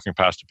we were walking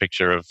past a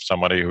picture of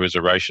somebody who was a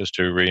racist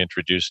who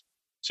reintroduced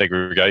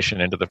segregation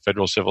into the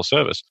federal civil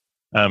service.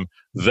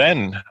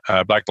 Then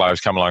Black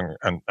Lives come along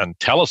and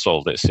tell us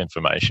all this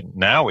information.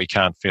 Now we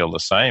can't feel the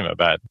same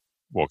about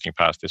walking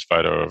past this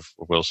photo of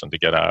Wilson to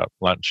get our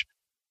lunch.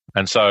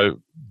 And so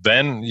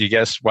then you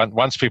guess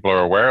once people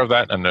are aware of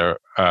that and they're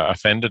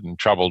offended and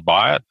troubled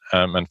by it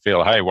and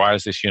feel, hey, why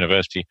is this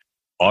university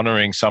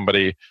honoring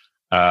somebody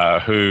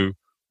who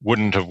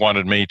wouldn't have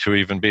wanted me to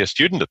even be a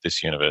student at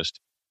this university?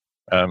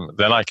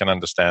 Then I can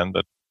understand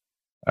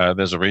that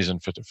there's a reason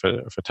for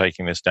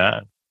taking this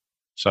down.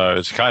 So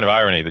it's kind of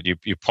irony that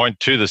you point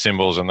to the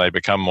symbols and they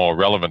become more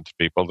relevant to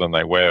people than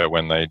they were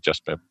when they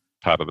just were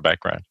part of the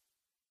background.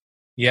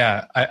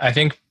 Yeah, I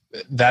think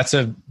that's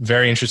a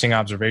very interesting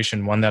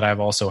observation, one that I've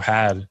also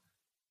had.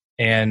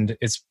 And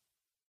it's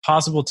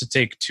possible to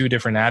take two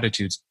different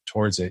attitudes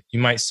towards it. You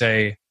might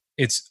say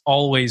it's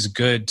always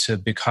good to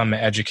become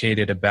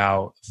educated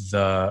about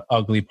the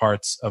ugly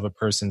parts of a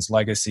person's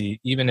legacy,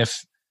 even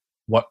if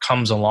what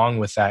comes along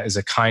with that is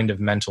a kind of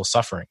mental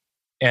suffering.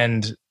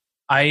 And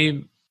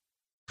I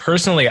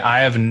personally,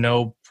 I have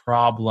no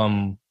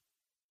problem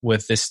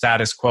with the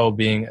status quo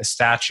being a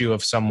statue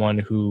of someone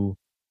who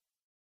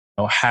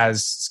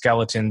has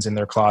skeletons in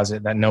their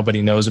closet that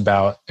nobody knows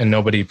about and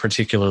nobody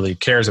particularly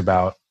cares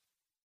about.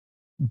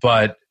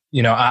 But,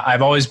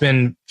 I've always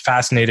been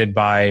fascinated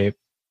by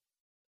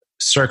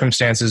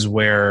circumstances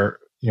where,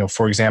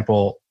 for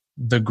example,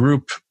 the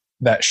group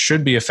that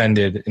should be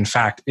offended, in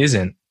fact,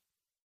 isn't,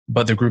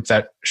 but the group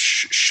that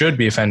should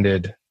be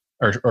offended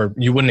or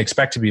you wouldn't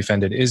expect to be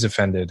offended is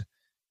offended.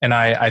 And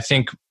I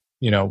think,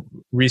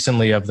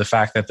 recently of the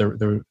fact that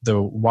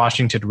the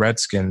Washington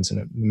Redskins,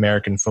 an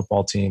American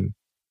football team,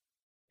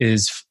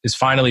 is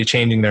finally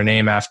changing their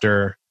name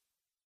after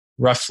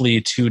roughly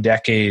 2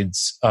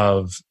 decades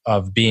of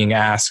being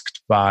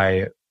asked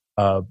by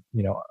a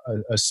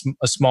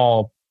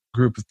small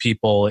group of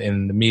people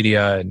in the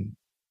media and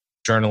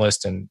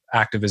journalist and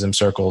activism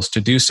circles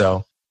to do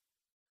so.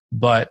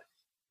 But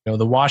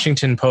the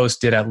Washington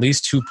Post did at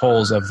least 2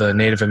 polls of the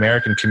Native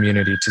American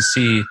community to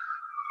see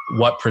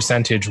what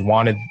percentage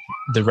wanted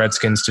the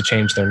Redskins to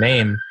change their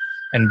name,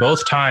 and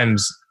both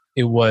times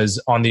it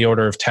was on the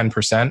order of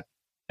 10%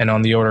 and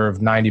on the order of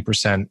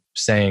 90%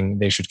 saying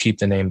they should keep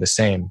the name the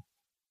same.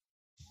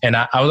 And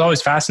I was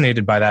always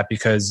fascinated by that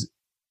because,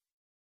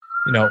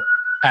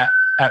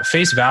 at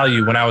face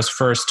value, when I was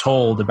first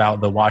told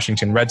about the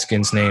Washington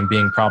Redskins name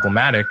being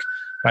problematic,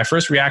 my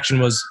first reaction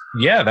was,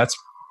 yeah, that's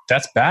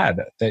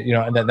bad.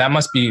 That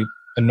must be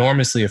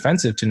enormously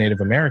offensive to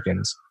Native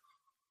Americans,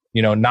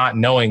 not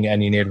knowing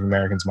any Native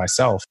Americans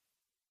myself.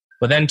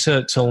 But then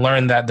to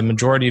learn that the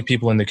majority of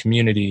people in the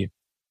community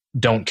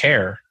don't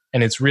care.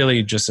 And it's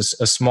really just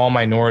a small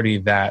minority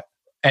that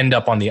end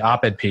up on the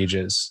op-ed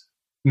pages,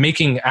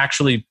 making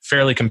actually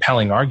fairly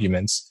compelling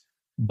arguments,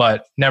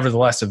 but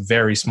nevertheless a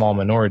very small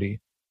minority.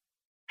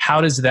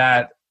 How does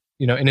that,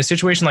 in a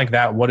situation like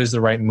that, what is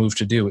the right move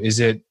to do? Is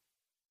it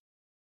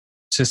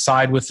to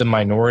side with the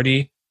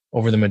minority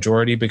over the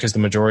majority because the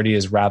majority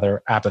is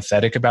rather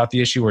apathetic about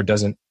the issue or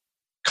doesn't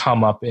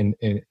come up in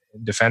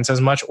defense as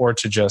much, or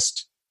to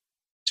just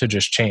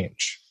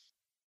change?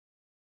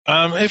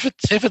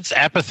 If it's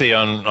apathy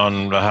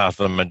on behalf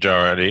of the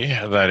majority,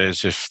 that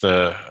is, if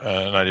the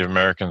Native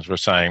Americans were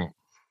saying,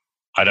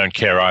 I don't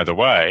care either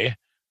way,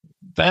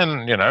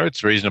 then,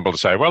 it's reasonable to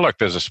say, well, look,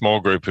 there's a small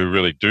group who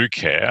really do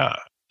care.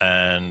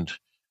 And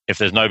if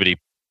there's nobody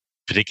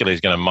particularly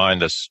is going to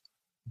mind us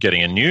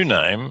getting a new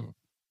name,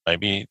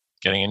 maybe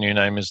getting a new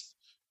name is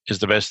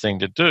the best thing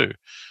to do.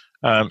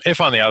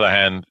 If, on the other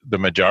hand, the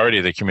majority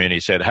of the community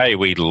said, hey,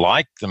 we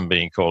like them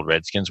being called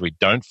Redskins, we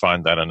don't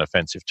find that an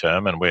offensive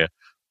term, and we're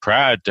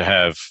proud to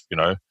have,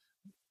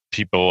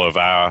 people of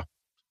our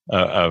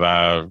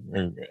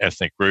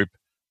ethnic group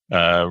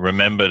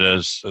remembered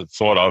as,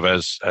 thought of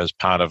as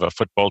part of a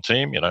football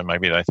team.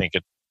 Maybe they think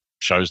it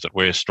shows that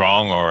we're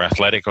strong or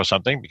athletic or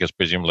something, because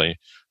presumably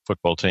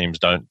football teams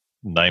don't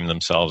name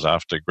themselves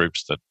after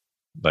groups that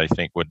they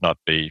think would not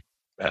be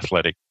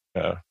athletic,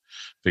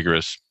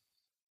 vigorous,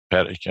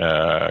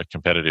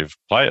 competitive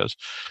players.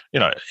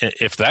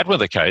 If that were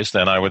the case,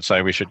 then I would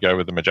say we should go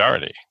with the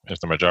majority. If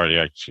the majority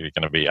are actually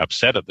going to be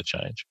upset at the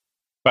change.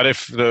 But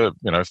if the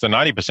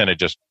 90%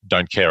 just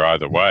don't care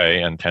either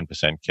way and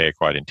 10% care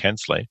quite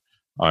intensely,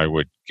 I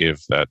would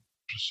give that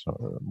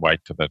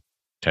weight to the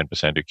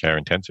 10% who care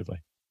intensively.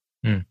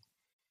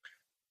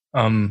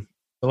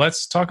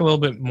 Let's talk a little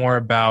bit more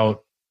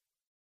about.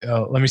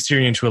 Let me steer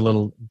you into a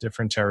little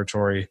different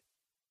territory,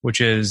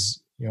 which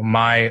is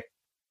my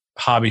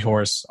hobby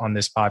horse on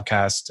this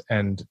podcast,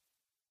 and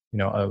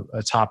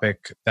a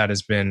topic that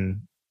has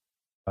been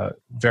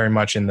very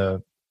much in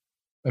the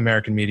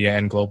American media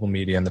and global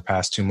media in the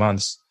past 2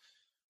 months,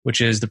 which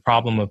is the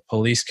problem of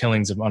police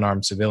killings of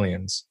unarmed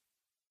civilians.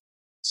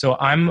 So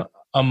I'm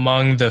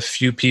among the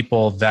few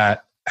people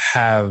that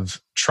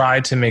have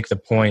tried to make the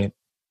point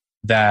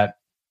that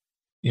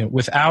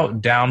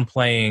without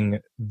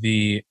downplaying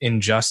the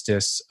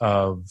injustice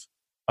of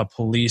a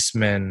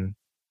policeman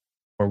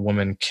or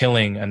woman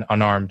killing an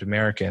unarmed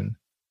American,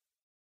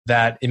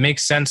 that it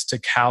makes sense to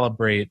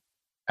calibrate,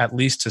 at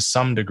least to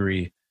some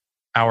degree,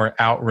 our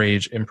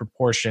outrage in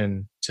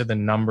proportion to the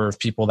number of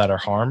people that are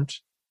harmed.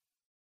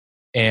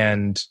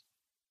 And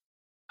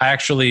I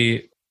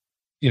actually,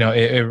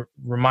 it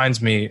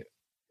reminds me,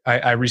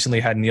 I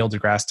recently had Neil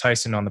deGrasse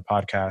Tyson on the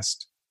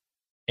podcast,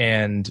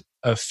 and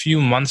a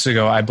few months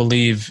ago, I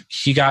believe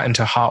he got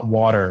into hot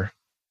water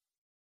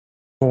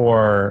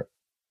for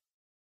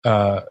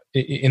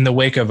in the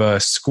wake of a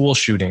school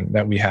shooting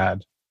that we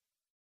had.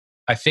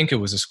 I think it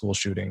was a school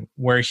shooting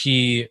where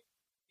he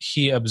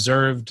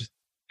observed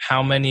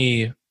how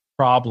many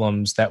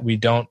problems that we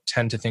don't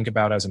tend to think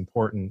about as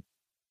important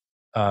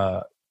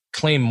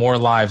claim more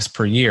lives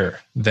per year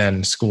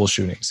than school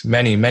shootings.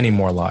 Many, many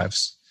more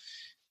lives.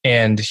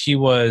 And he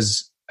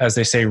was, as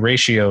they say,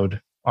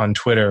 ratioed on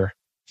Twitter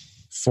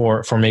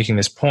for making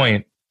this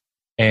point,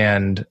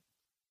 and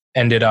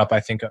ended up,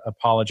 I think,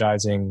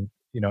 apologizing,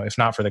 if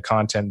not for the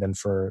content, then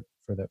for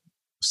the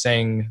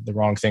saying the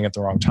wrong thing at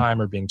the wrong time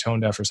or being tone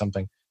deaf or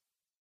something.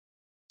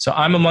 So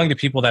I'm among the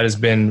people that has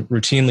been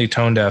routinely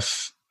tone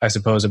deaf, I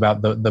suppose,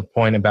 about the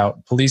point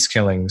about police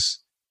killings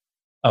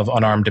of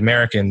unarmed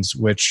Americans,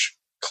 which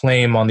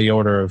claim on the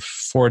order of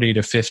 40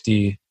 to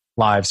 50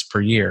 lives per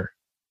year.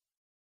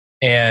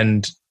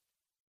 And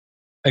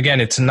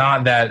again, it's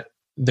not that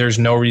there's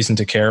no reason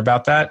to care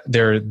about that.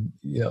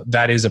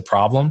 That is a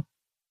problem.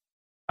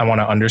 I want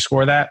to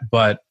underscore that.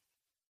 But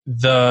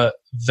the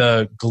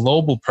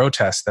global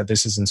protest that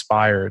this has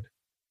inspired,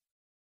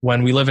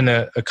 when we live in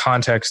a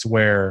context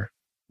where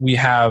we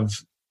have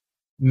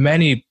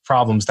many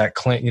problems that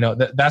claim,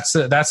 that's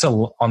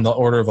on the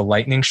order of a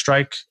lightning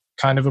strike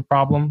kind of a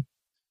problem,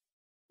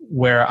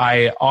 where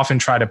I often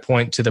try to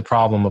point to the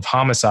problem of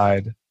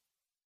homicide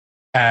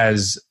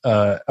as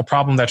a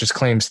problem that just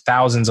claims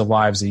thousands of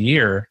lives a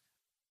year,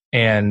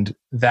 and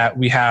that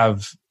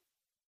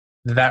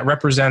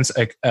represents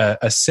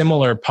a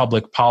similar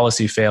public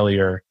policy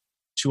failure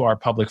to our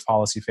public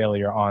policy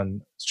failure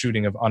on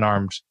shooting of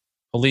unarmed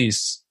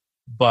police,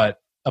 but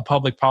a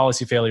public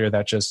policy failure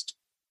that just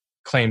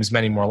claims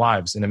many more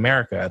lives in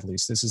America, at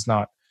least. This is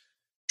not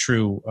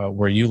true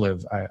where you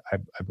live, I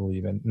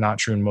believe, and not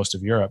true in most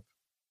of Europe.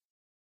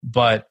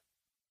 But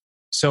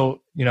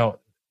so,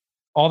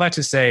 all that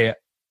to say,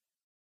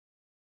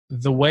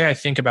 the way I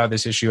think about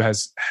this issue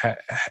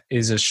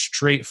is a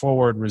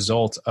straightforward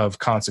result of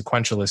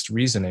consequentialist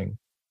reasoning.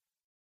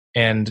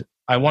 And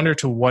I wonder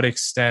to what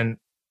extent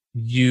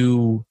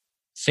you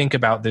think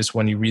about this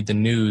when you read the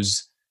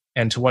news,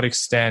 and to what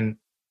extent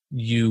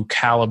you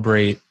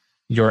calibrate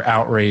your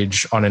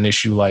outrage on an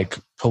issue like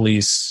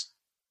police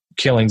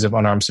killings of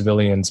unarmed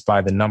civilians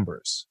by the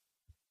numbers.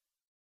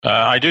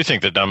 I do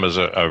think that numbers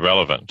are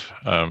relevant,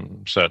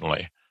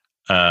 certainly.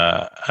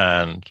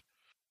 The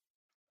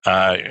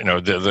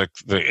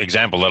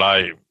example that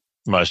I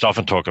most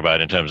often talk about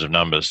in terms of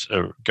numbers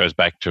goes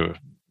back to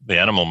the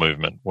animal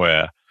movement,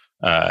 where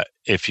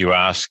if you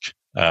ask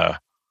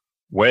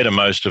where do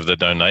most of the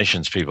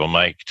donations people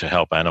make to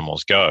help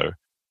animals go,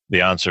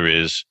 the answer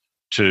is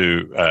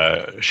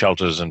to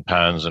shelters and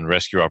pounds and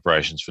rescue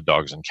operations for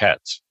dogs and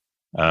cats.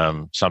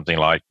 Something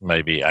like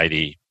maybe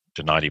 80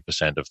 to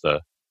 90% of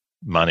the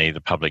money the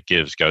public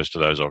gives goes to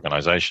those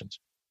organizations.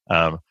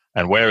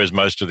 And where is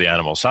most of the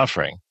animal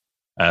suffering?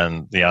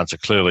 And the answer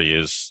clearly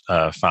is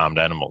farmed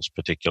animals,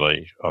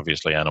 particularly,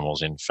 obviously,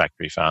 animals in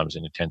factory farms,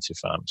 in intensive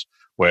farms,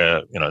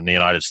 where, in the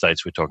United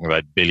States, we're talking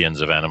about billions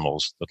of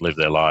animals that live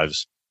their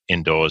lives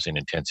indoors in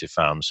intensive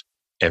farms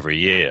every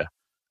year.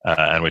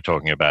 And we're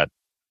talking about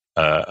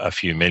a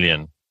few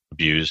million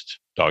abused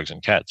dogs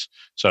and cats.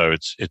 So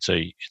it's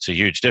a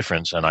huge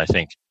difference. And I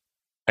think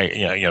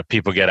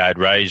people get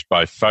outraged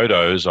by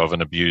photos of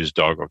an abused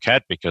dog or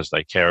cat because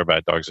they care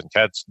about dogs and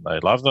cats and they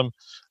love them,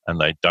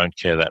 and they don't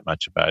care that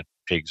much about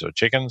pigs or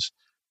chickens.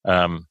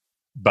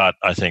 But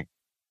I think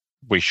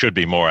we should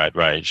be more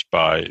outraged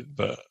by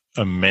the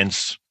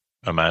immense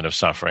amount of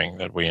suffering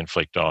that we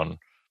inflict on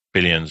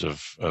billions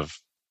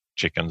of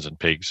chickens and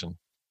pigs, and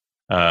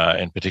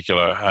in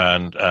particular,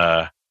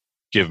 and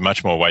give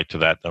much more weight to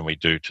that than we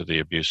do to the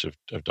abuse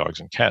of dogs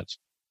and cats.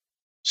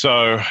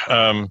 So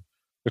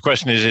the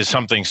question is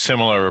something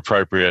similar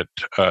appropriate,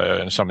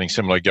 and something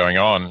similar going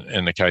on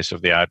in the case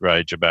of the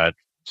outrage about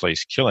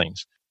police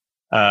killings?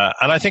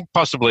 And I think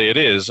possibly it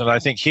is. And I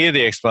think here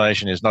the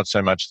explanation is not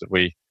so much that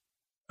we,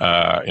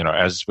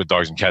 as with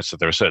dogs and cats, that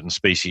there are certain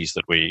species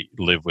that we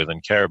live with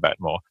and care about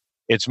more.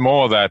 It's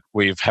more that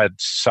we've had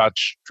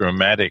such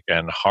dramatic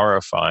and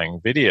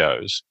horrifying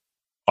videos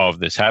of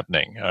this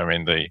happening. I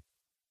mean, the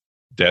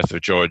death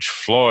of George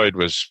Floyd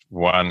was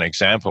one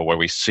example where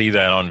we see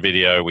that on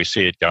video. We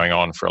see it going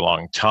on for a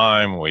long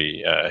time.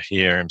 We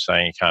hear him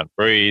saying he can't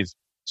breathe,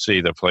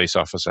 see the police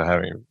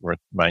officer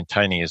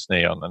maintaining his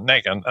knee on the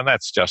neck, and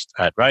that's just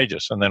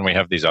outrageous. And then we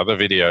have these other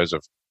videos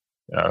of,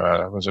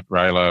 was it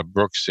Rayla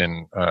Brooks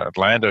in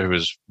Atlanta, who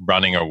was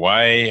running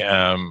away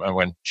and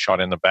when shot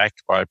in the back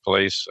by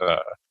police,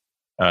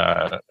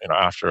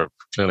 after a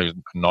clearly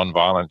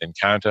non-violent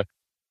encounter.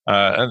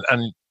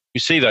 And you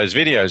see those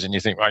videos and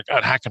you think, my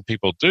God, how can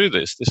people do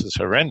this? This is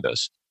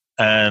horrendous.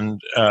 And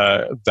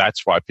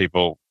that's why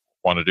people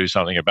want to do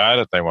something about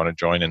it. They want to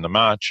join in the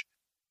march.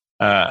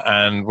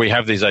 And we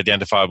have these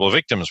identifiable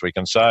victims. We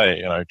can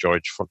say,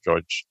 George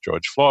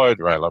Floyd,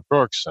 Rayla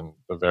Brooks, and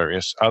the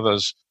various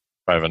others,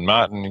 Trayvon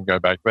Martin, you go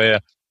back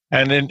there.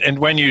 And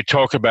when you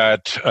talk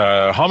about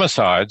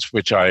homicides,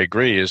 which I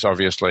agree is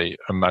obviously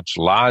a much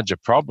larger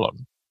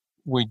problem,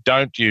 we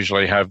don't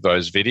usually have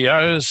those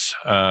videos.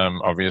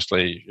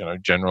 Obviously,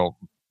 general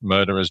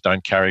murderers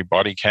don't carry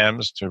body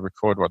cams to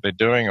record what they're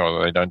doing,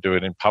 or they don't do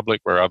it in public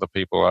where other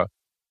people are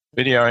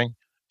videoing.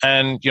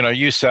 And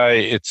you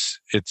say it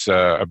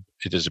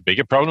is a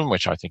bigger problem,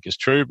 which I think is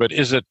true, but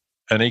is it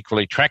an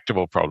equally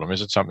tractable problem?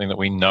 Is it something that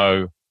we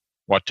know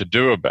what to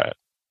do about?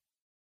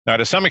 Now,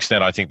 to some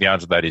extent, I think the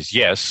answer to that is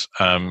yes.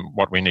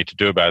 What we need to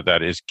do about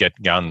that is get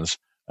guns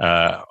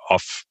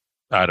off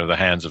out of the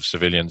hands of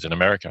civilians in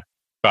America.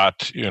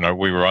 But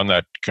we were on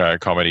that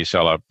Comedy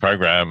Cellar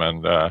program,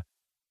 and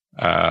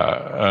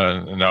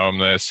Noam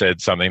there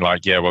said something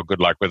like, "Yeah, well, good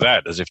luck with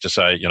that," as if to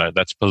say,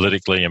 that's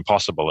politically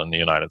impossible in the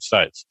United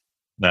States.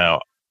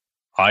 Now,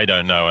 I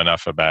don't know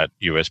enough about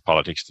US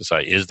politics to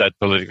say, is that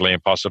politically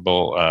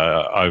impossible?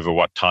 Over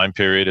what time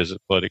period is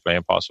it politically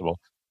impossible?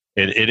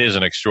 It is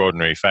an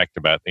extraordinary fact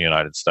about the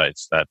United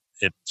States that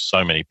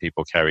so many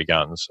people carry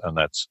guns, and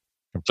that's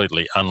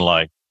completely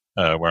unlike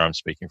where I'm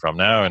speaking from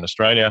now in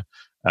Australia.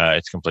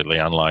 It's completely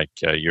unlike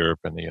Europe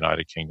and the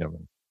United Kingdom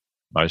and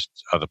most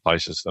other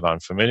places that I'm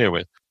familiar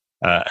with.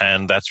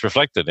 And that's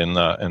reflected in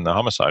the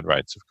homicide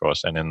rates, of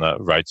course, and in the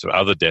rates of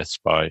other deaths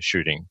by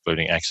shooting,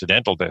 including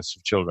accidental deaths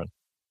of children.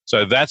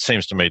 So that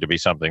seems to me to be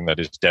something that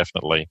is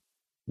definitely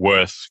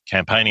worth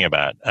campaigning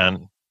about.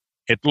 And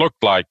it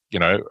looked like,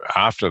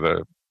 after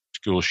the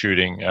school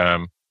shooting,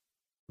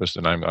 what's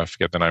the name? I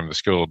forget the name of the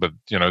school, but,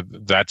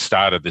 that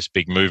started this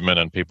big movement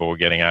and people were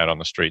getting out on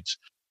the streets.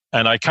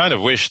 And I kind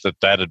of wish that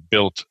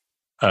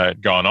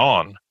had gone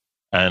on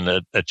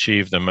and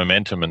achieved the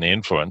momentum and the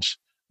influence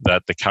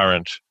that the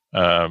current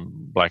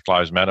Black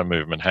Lives Matter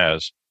movement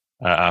has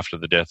after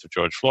the death of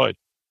George Floyd,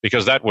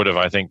 because that would have,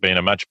 I think, been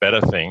a much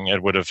better thing.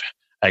 It would have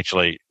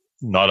actually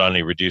not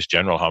only reduced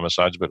general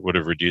homicides, but would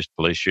have reduced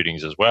police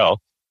shootings as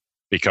well,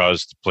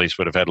 because the police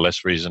would have had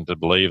less reason to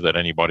believe that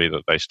anybody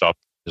that they stop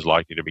is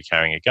likely to be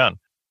carrying a gun.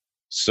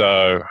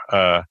 So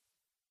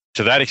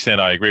to that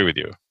extent, I agree with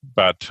you.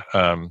 But,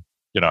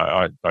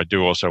 I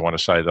do also want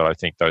to say that I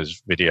think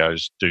those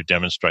videos do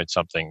demonstrate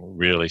something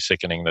really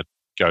sickening that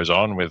goes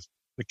on with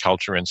the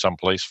culture in some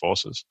police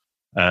forces.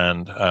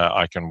 And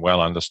I can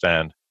well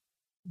understand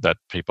that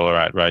people are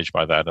outraged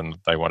by that and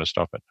they want to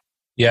stop it.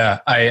 Yeah,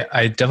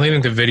 I definitely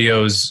think the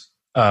videos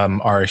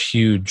are a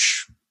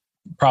huge,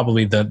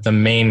 probably the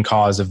main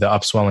cause of the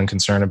upswelling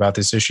concern about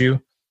this issue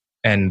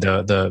and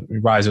the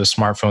rise of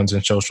smartphones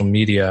and social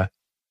media.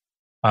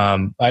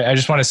 I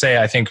just want to say,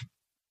 I think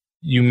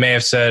you may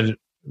have said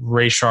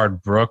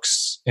Rayshard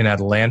Brooks in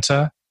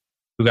Atlanta,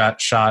 who got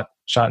shot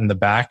in the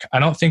back. I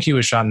don't think he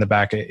was shot in the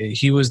back.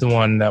 He was the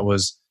one that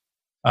was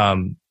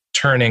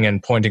turning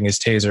and pointing his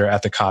taser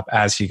at the cop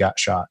as he got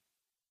shot,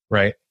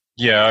 right?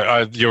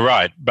 Yeah, you're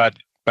right. But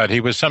he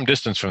was some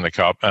distance from the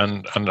cop,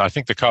 and I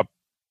think the cop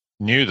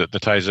knew that the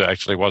taser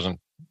actually wasn't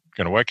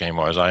going to work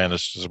anymore. As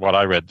what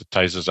I read, the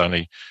tasers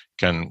only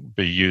can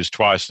be used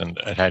twice, and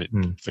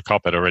the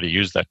cop had already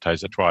used that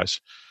taser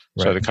twice.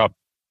 Right. So the cop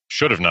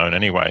should have known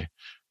anyway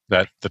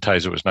that the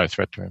taser was no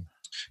threat to him.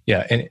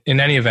 Yeah. In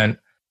any event,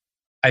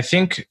 I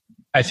think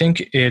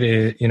it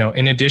is,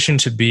 in addition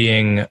to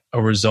being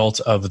a result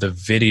of the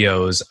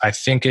videos, I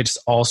think it's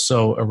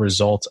also a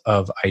result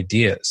of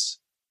ideas,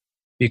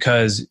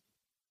 because,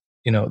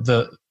 in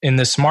the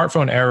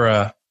smartphone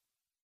era,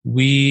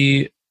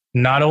 we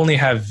not only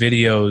have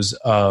videos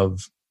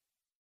of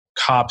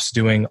cops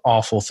doing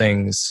awful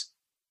things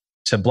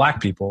to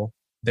Black people,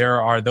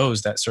 there are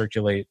those that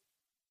circulate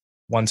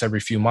once every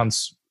few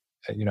months,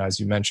 as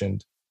you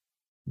mentioned.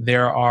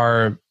 There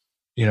are,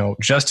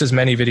 just as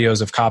many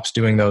videos of cops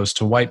doing those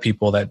to white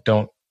people that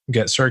don't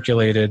get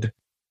circulated.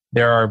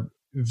 There are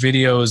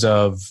videos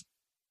of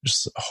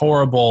just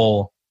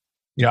horrible,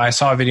 I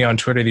saw a video on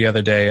Twitter the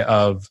other day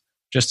of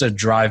just a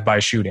drive-by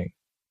shooting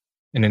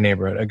in a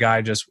neighborhood. A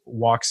guy just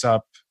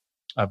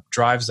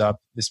drives up.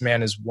 This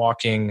man is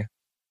walking,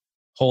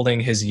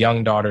 holding his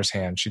young daughter's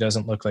hand. She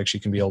doesn't look like she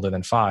can be older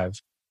than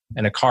 5.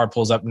 And a car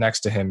pulls up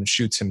next to him and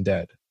shoots him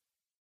dead.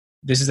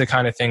 This is the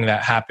kind of thing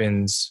that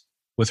happens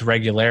with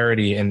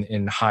regularity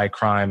in high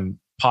crime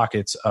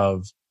pockets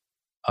of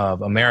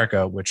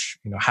America, which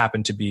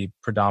happen to be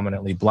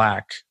predominantly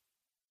Black.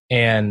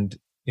 And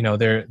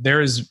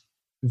there is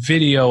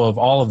video of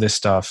all of this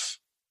stuff,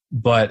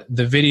 but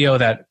the video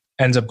that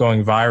ends up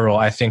going viral,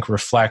 I think,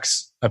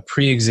 reflects a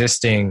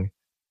pre-existing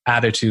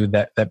attitude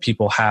that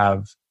people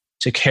have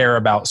to care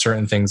about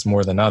certain things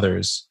more than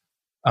others.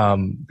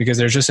 Because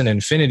there's just an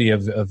infinity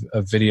of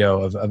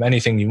video of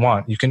anything you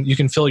want. You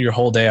can fill your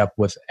whole day up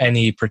with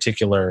any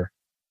particular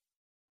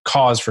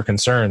cause for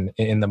concern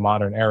in the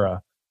modern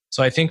era.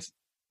 So I think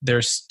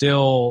there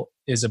still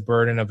is a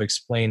burden of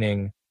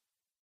explaining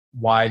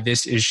why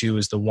this issue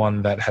is the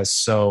one that has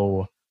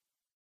so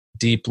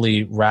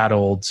deeply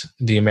rattled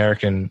the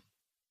American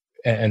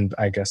and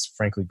I guess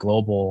frankly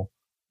global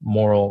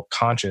moral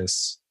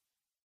conscience.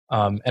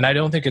 And I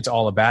don't think it's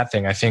all a bad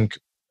thing. I think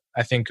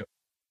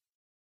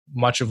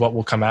much of what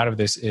will come out of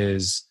this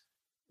is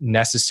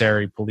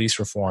necessary police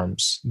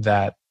reforms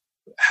that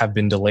have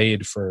been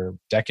delayed for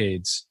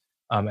decades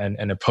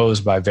and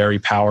opposed by very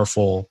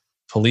powerful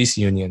police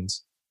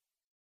unions.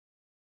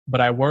 But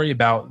I worry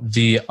about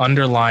the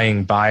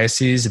underlying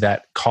biases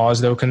that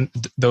cause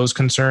those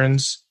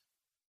concerns,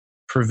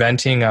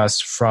 preventing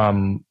us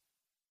from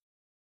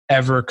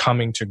ever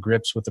coming to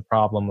grips with the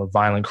problem of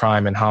violent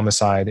crime and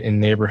homicide in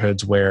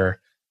neighborhoods where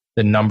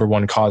the number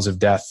one cause of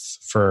death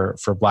for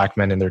Black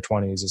men in their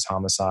 20s is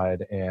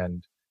homicide,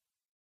 and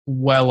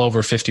well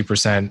over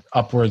 50%,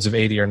 upwards of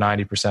 80 or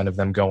 90% of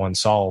them go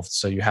unsolved.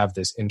 So you have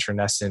this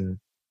internecine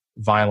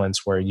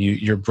violence where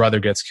your brother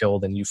gets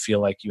killed and you feel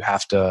like you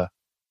have to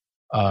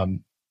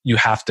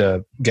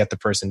get the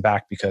person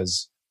back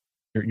because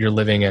you're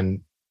living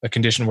in a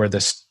condition where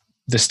the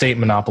state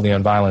monopoly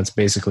on violence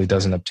basically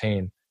doesn't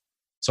obtain.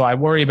 So I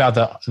worry about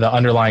the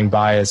underlying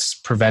bias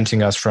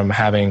preventing us from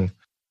having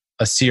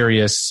a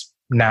serious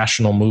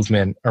national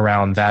movement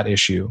around that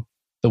issue,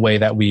 the way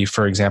that we,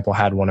 for example,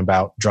 had one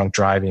about drunk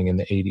driving in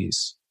the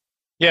 80s.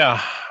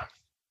 Yeah.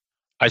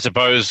 I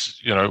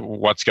suppose,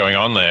 what's going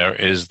on there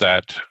is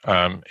that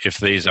if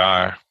these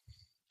are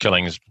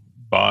killings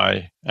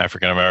by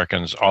African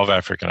Americans, of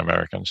African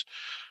Americans,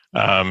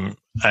 and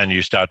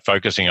you start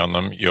focusing on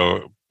them,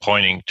 you're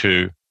pointing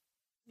to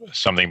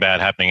something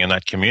bad happening in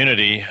that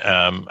community,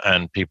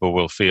 and people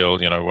will feel,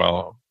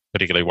 well,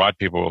 particularly white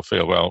people will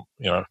feel, well,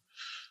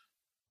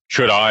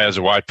 should I, as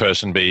a white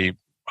person, be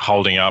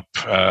holding up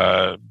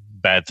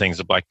bad things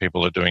that Black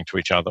people are doing to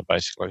each other,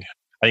 basically?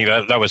 I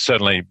think that was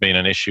certainly been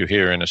an issue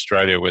here in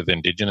Australia with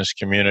Indigenous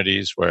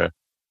communities, where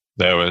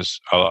there was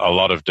a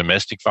lot of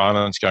domestic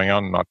violence going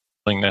on, not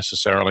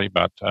necessarily,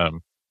 but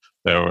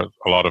there were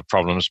a lot of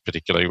problems,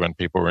 particularly when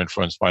people were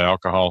influenced by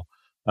alcohol,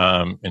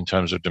 in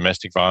terms of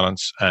domestic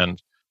violence.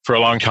 And for a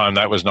long time,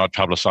 that was not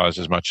publicized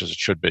as much as it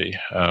should be,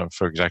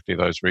 for exactly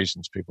those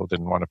reasons. People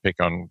didn't want to pick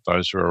on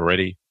those who are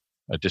already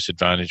a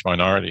disadvantaged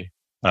minority.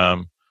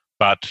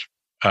 But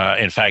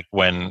in fact,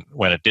 when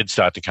it did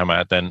start to come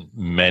out, then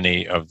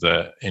many of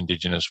the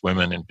Indigenous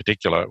women in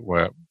particular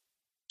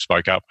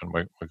spoke up, and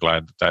we're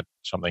glad that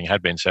something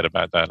had been said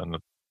about that and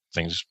that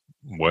things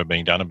were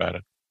being done about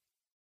it.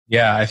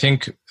 Yeah, I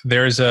think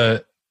there's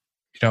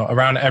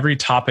around every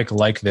topic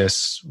like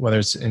this, whether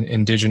it's in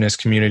Indigenous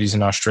communities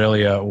in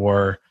Australia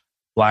or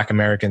Black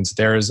Americans,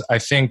 there's, I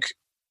think,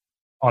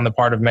 on the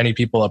part of many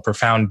people, a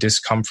profound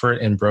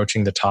discomfort in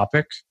broaching the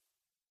topic.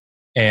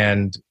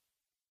 And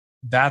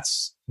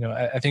that's,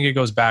 I think it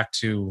goes back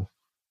to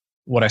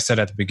what I said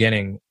at the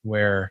beginning,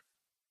 where,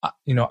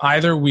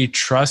 either we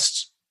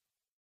trust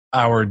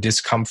our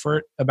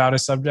discomfort about a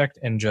subject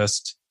and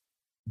just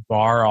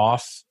bar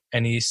off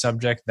any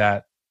subject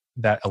that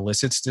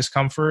elicits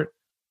discomfort,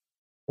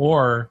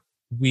 or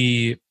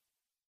we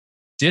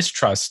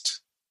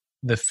distrust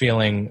the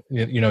feeling,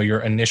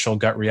 your initial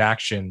gut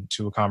reaction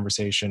to a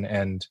conversation,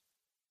 and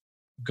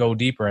go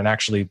deeper and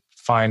actually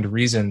find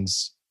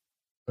reasons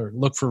or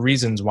look for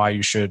reasons why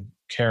you should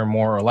care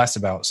more or less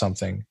about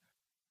something.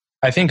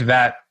 I think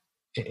that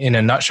in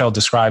a nutshell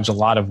describes a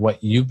lot of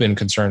what you've been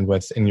concerned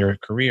with in your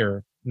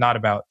career, not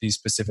about these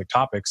specific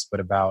topics, but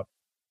about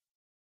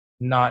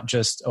not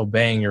just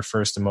obeying your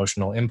first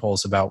emotional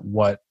impulse about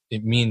what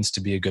it means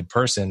to be a good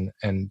person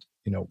and,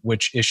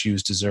 which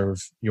issues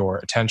deserve your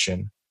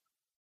attention.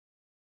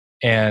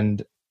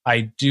 And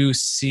I do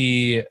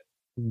see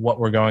what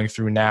we're going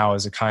through now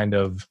as a kind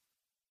of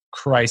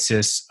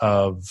crisis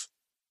of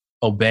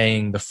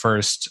obeying the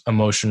first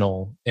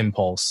emotional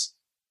impulse.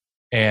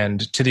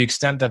 And to the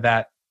extent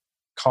that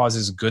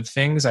causes good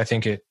things, I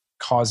think it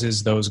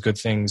causes those good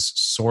things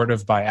sort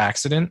of by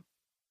accident.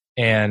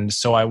 And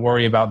so I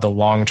worry about the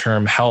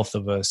long-term health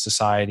of a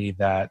society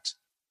that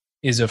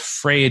is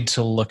afraid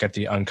to look at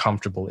the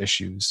uncomfortable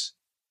issues.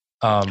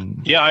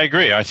 Yeah, I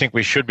agree. I think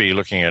we should be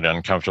looking at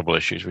uncomfortable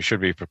issues. We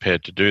should be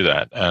prepared to do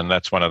that. And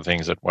that's one of the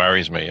things that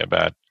worries me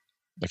about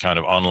the kind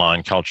of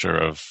online culture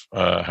of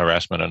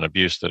harassment and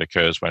abuse that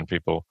occurs when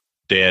people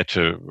dare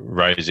to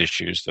raise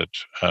issues that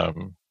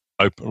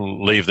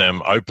leave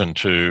them open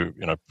to,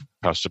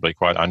 possibly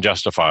quite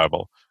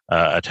unjustifiable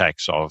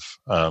attacks of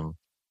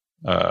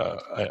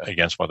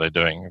against what they're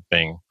doing,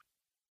 being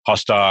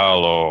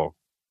hostile or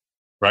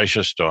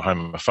racist or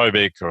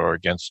homophobic or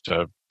against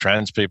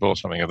trans people or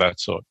something of that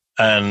sort.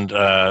 And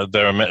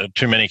there are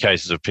too many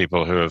cases of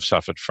people who have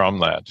suffered from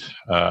that.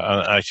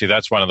 And actually,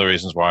 that's one of the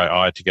reasons why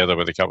I, together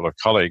with a couple of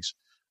colleagues,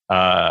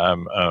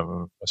 am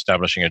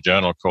establishing a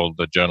journal called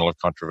the Journal of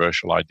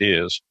Controversial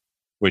Ideas,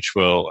 which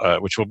will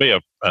be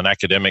an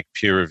academic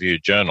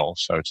peer-reviewed journal.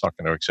 So it's not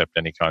going to accept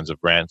any kinds of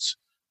rants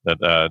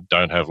that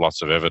don't have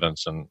lots of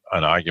evidence and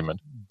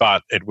argument.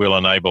 But it will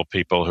enable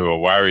people who are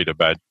worried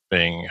about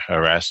being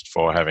harassed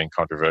for having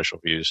controversial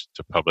views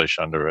to publish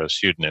under a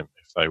pseudonym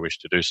if they wish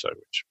to do so,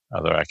 which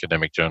other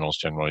academic journals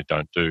generally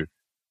don't do.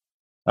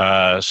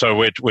 So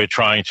we're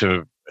trying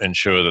to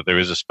ensure that there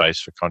is a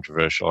space for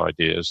controversial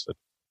ideas that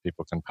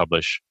people can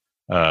publish,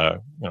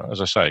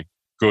 as I say,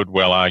 good,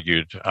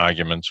 well-argued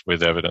arguments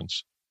with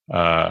evidence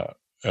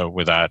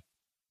without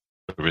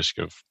the risk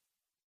of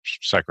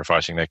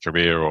sacrificing their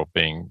career or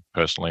being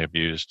personally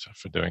abused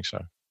for doing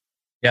so.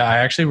 Yeah, I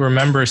actually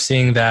remember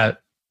seeing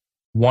that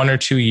 1 or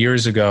 2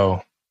 years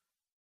ago,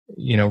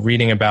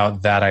 reading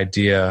about that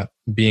idea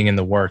being in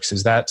the works.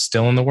 Is that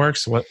still in the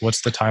works?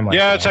 What's the timeline?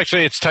 Yeah,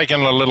 it's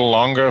taken a little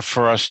longer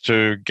for us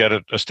to get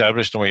it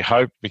established than we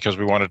hoped, because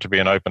we want it to be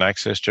an open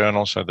access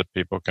journal so that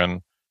people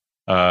can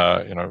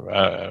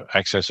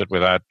access it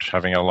without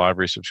having a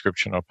library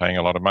subscription or paying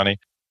a lot of money.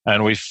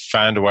 And we've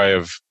found a way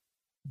of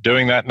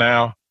doing that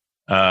now.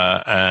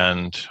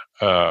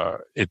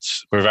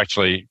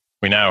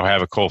 We now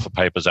have a call for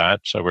papers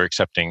out, so we're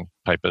accepting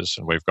papers,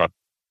 and we've got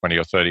 20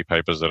 or 30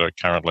 papers that are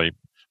currently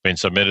been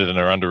submitted and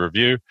are under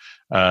review.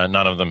 None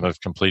of them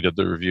have completed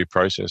the review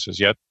processes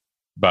yet,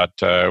 but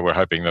we're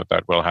hoping that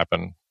will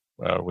happen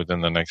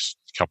within the next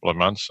couple of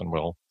months, and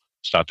we'll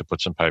start to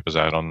put some papers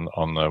out on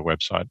the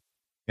website.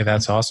 Yeah,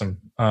 that's awesome.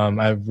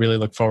 I really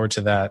look forward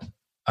to that.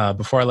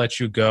 Before I let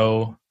you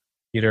go,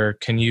 Peter,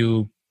 can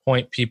you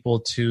point people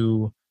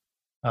to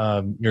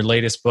your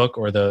latest book,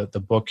 or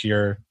the book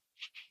you're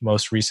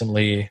most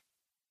recently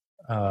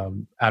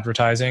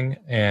advertising,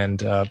 and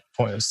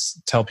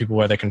tell people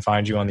where they can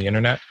find you on the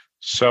internet?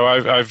 So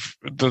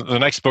the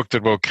next book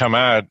that will come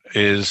out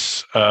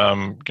is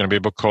going to be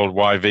a book called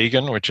Why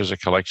Vegan, which is a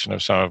collection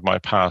of some of my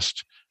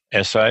past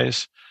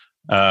essays.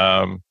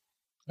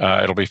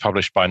 It'll be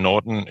published by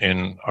Norton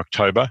in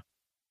October,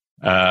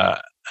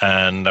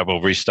 and that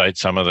will restate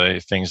some of the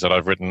things that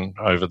I've written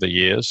over the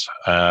years,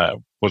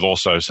 with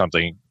also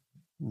something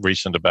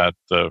recent about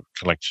the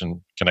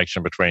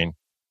connection between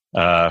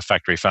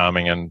factory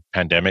farming and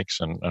pandemics,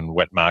 and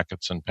wet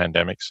markets and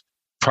pandemics.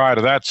 Prior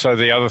to that, so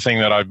the other thing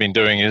that I've been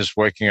doing is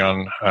working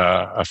on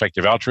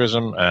effective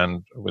altruism,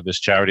 and with this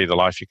charity, The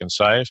Life You Can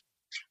Save.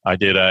 I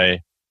did a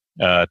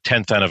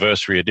 10th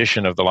anniversary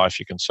edition of The Life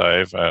You Can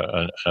Save,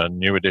 a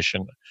new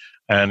edition.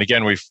 And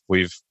again,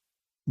 we've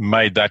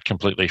made that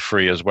completely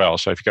free as well.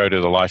 So if you go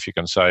to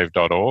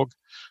thelifeyoucansave.org,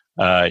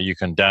 you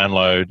can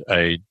download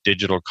a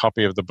digital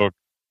copy of the book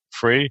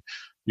free.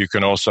 You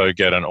can also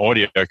get an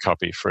audio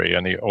copy free,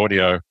 and the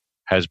audio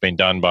has been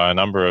done by a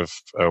number of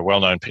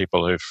well-known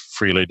people who've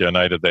freely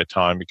donated their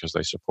time because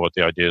they support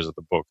the ideas of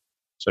the book.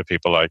 So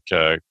people like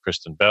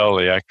Kristen Bell,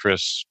 the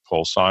actress,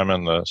 Paul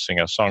Simon, the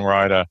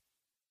singer-songwriter,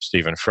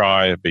 Stephen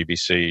Fry, a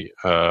BBC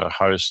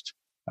host.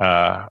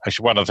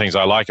 Actually, one of the things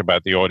I like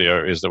about the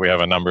audio is that we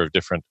have a number of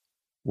different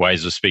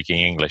ways of speaking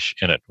English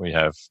in it. We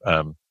have,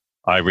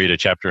 I read a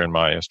chapter in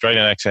my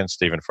Australian accent.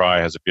 Stephen Fry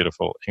has a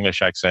beautiful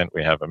English accent.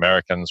 We have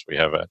Americans. We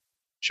have a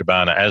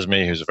Shabana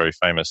Azmi, who's a very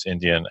famous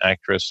Indian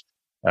actress.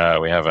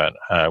 We have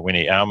a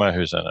Winnie Alma,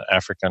 who's an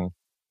African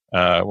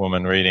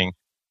woman reading.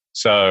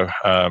 So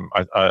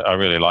I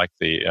really like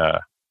the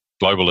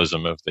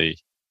globalism of the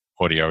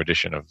audio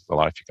edition of The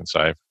Life You Can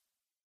Save.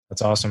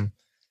 That's awesome.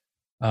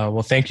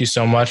 Well, thank you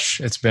so much.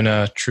 It's been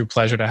a true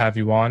pleasure to have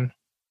you on,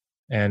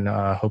 and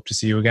hope to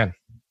see you again.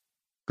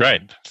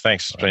 Great.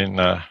 Thanks. It's been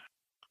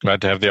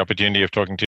glad to have the opportunity of talking to you.